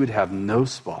house, she would have no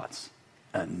spots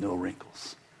and no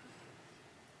wrinkles.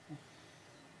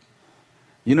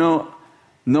 You know,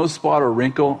 no spot or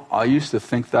wrinkle, I used to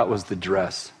think that was the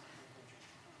dress.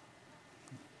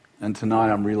 And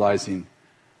tonight I'm realizing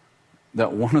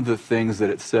that one of the things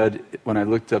that it said when I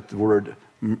looked up the word,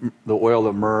 the oil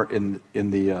of myrrh in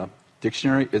the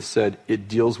dictionary, it said it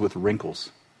deals with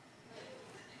wrinkles.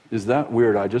 Is that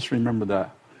weird? I just remember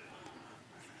that.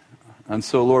 And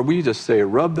so, Lord, we just say,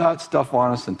 rub that stuff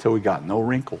on us until we got no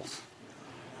wrinkles.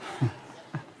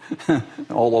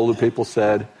 All the people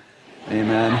said,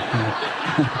 amen.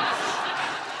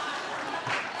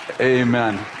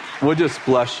 Amen. We'll just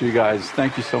bless you guys.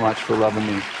 Thank you so much for loving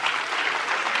me.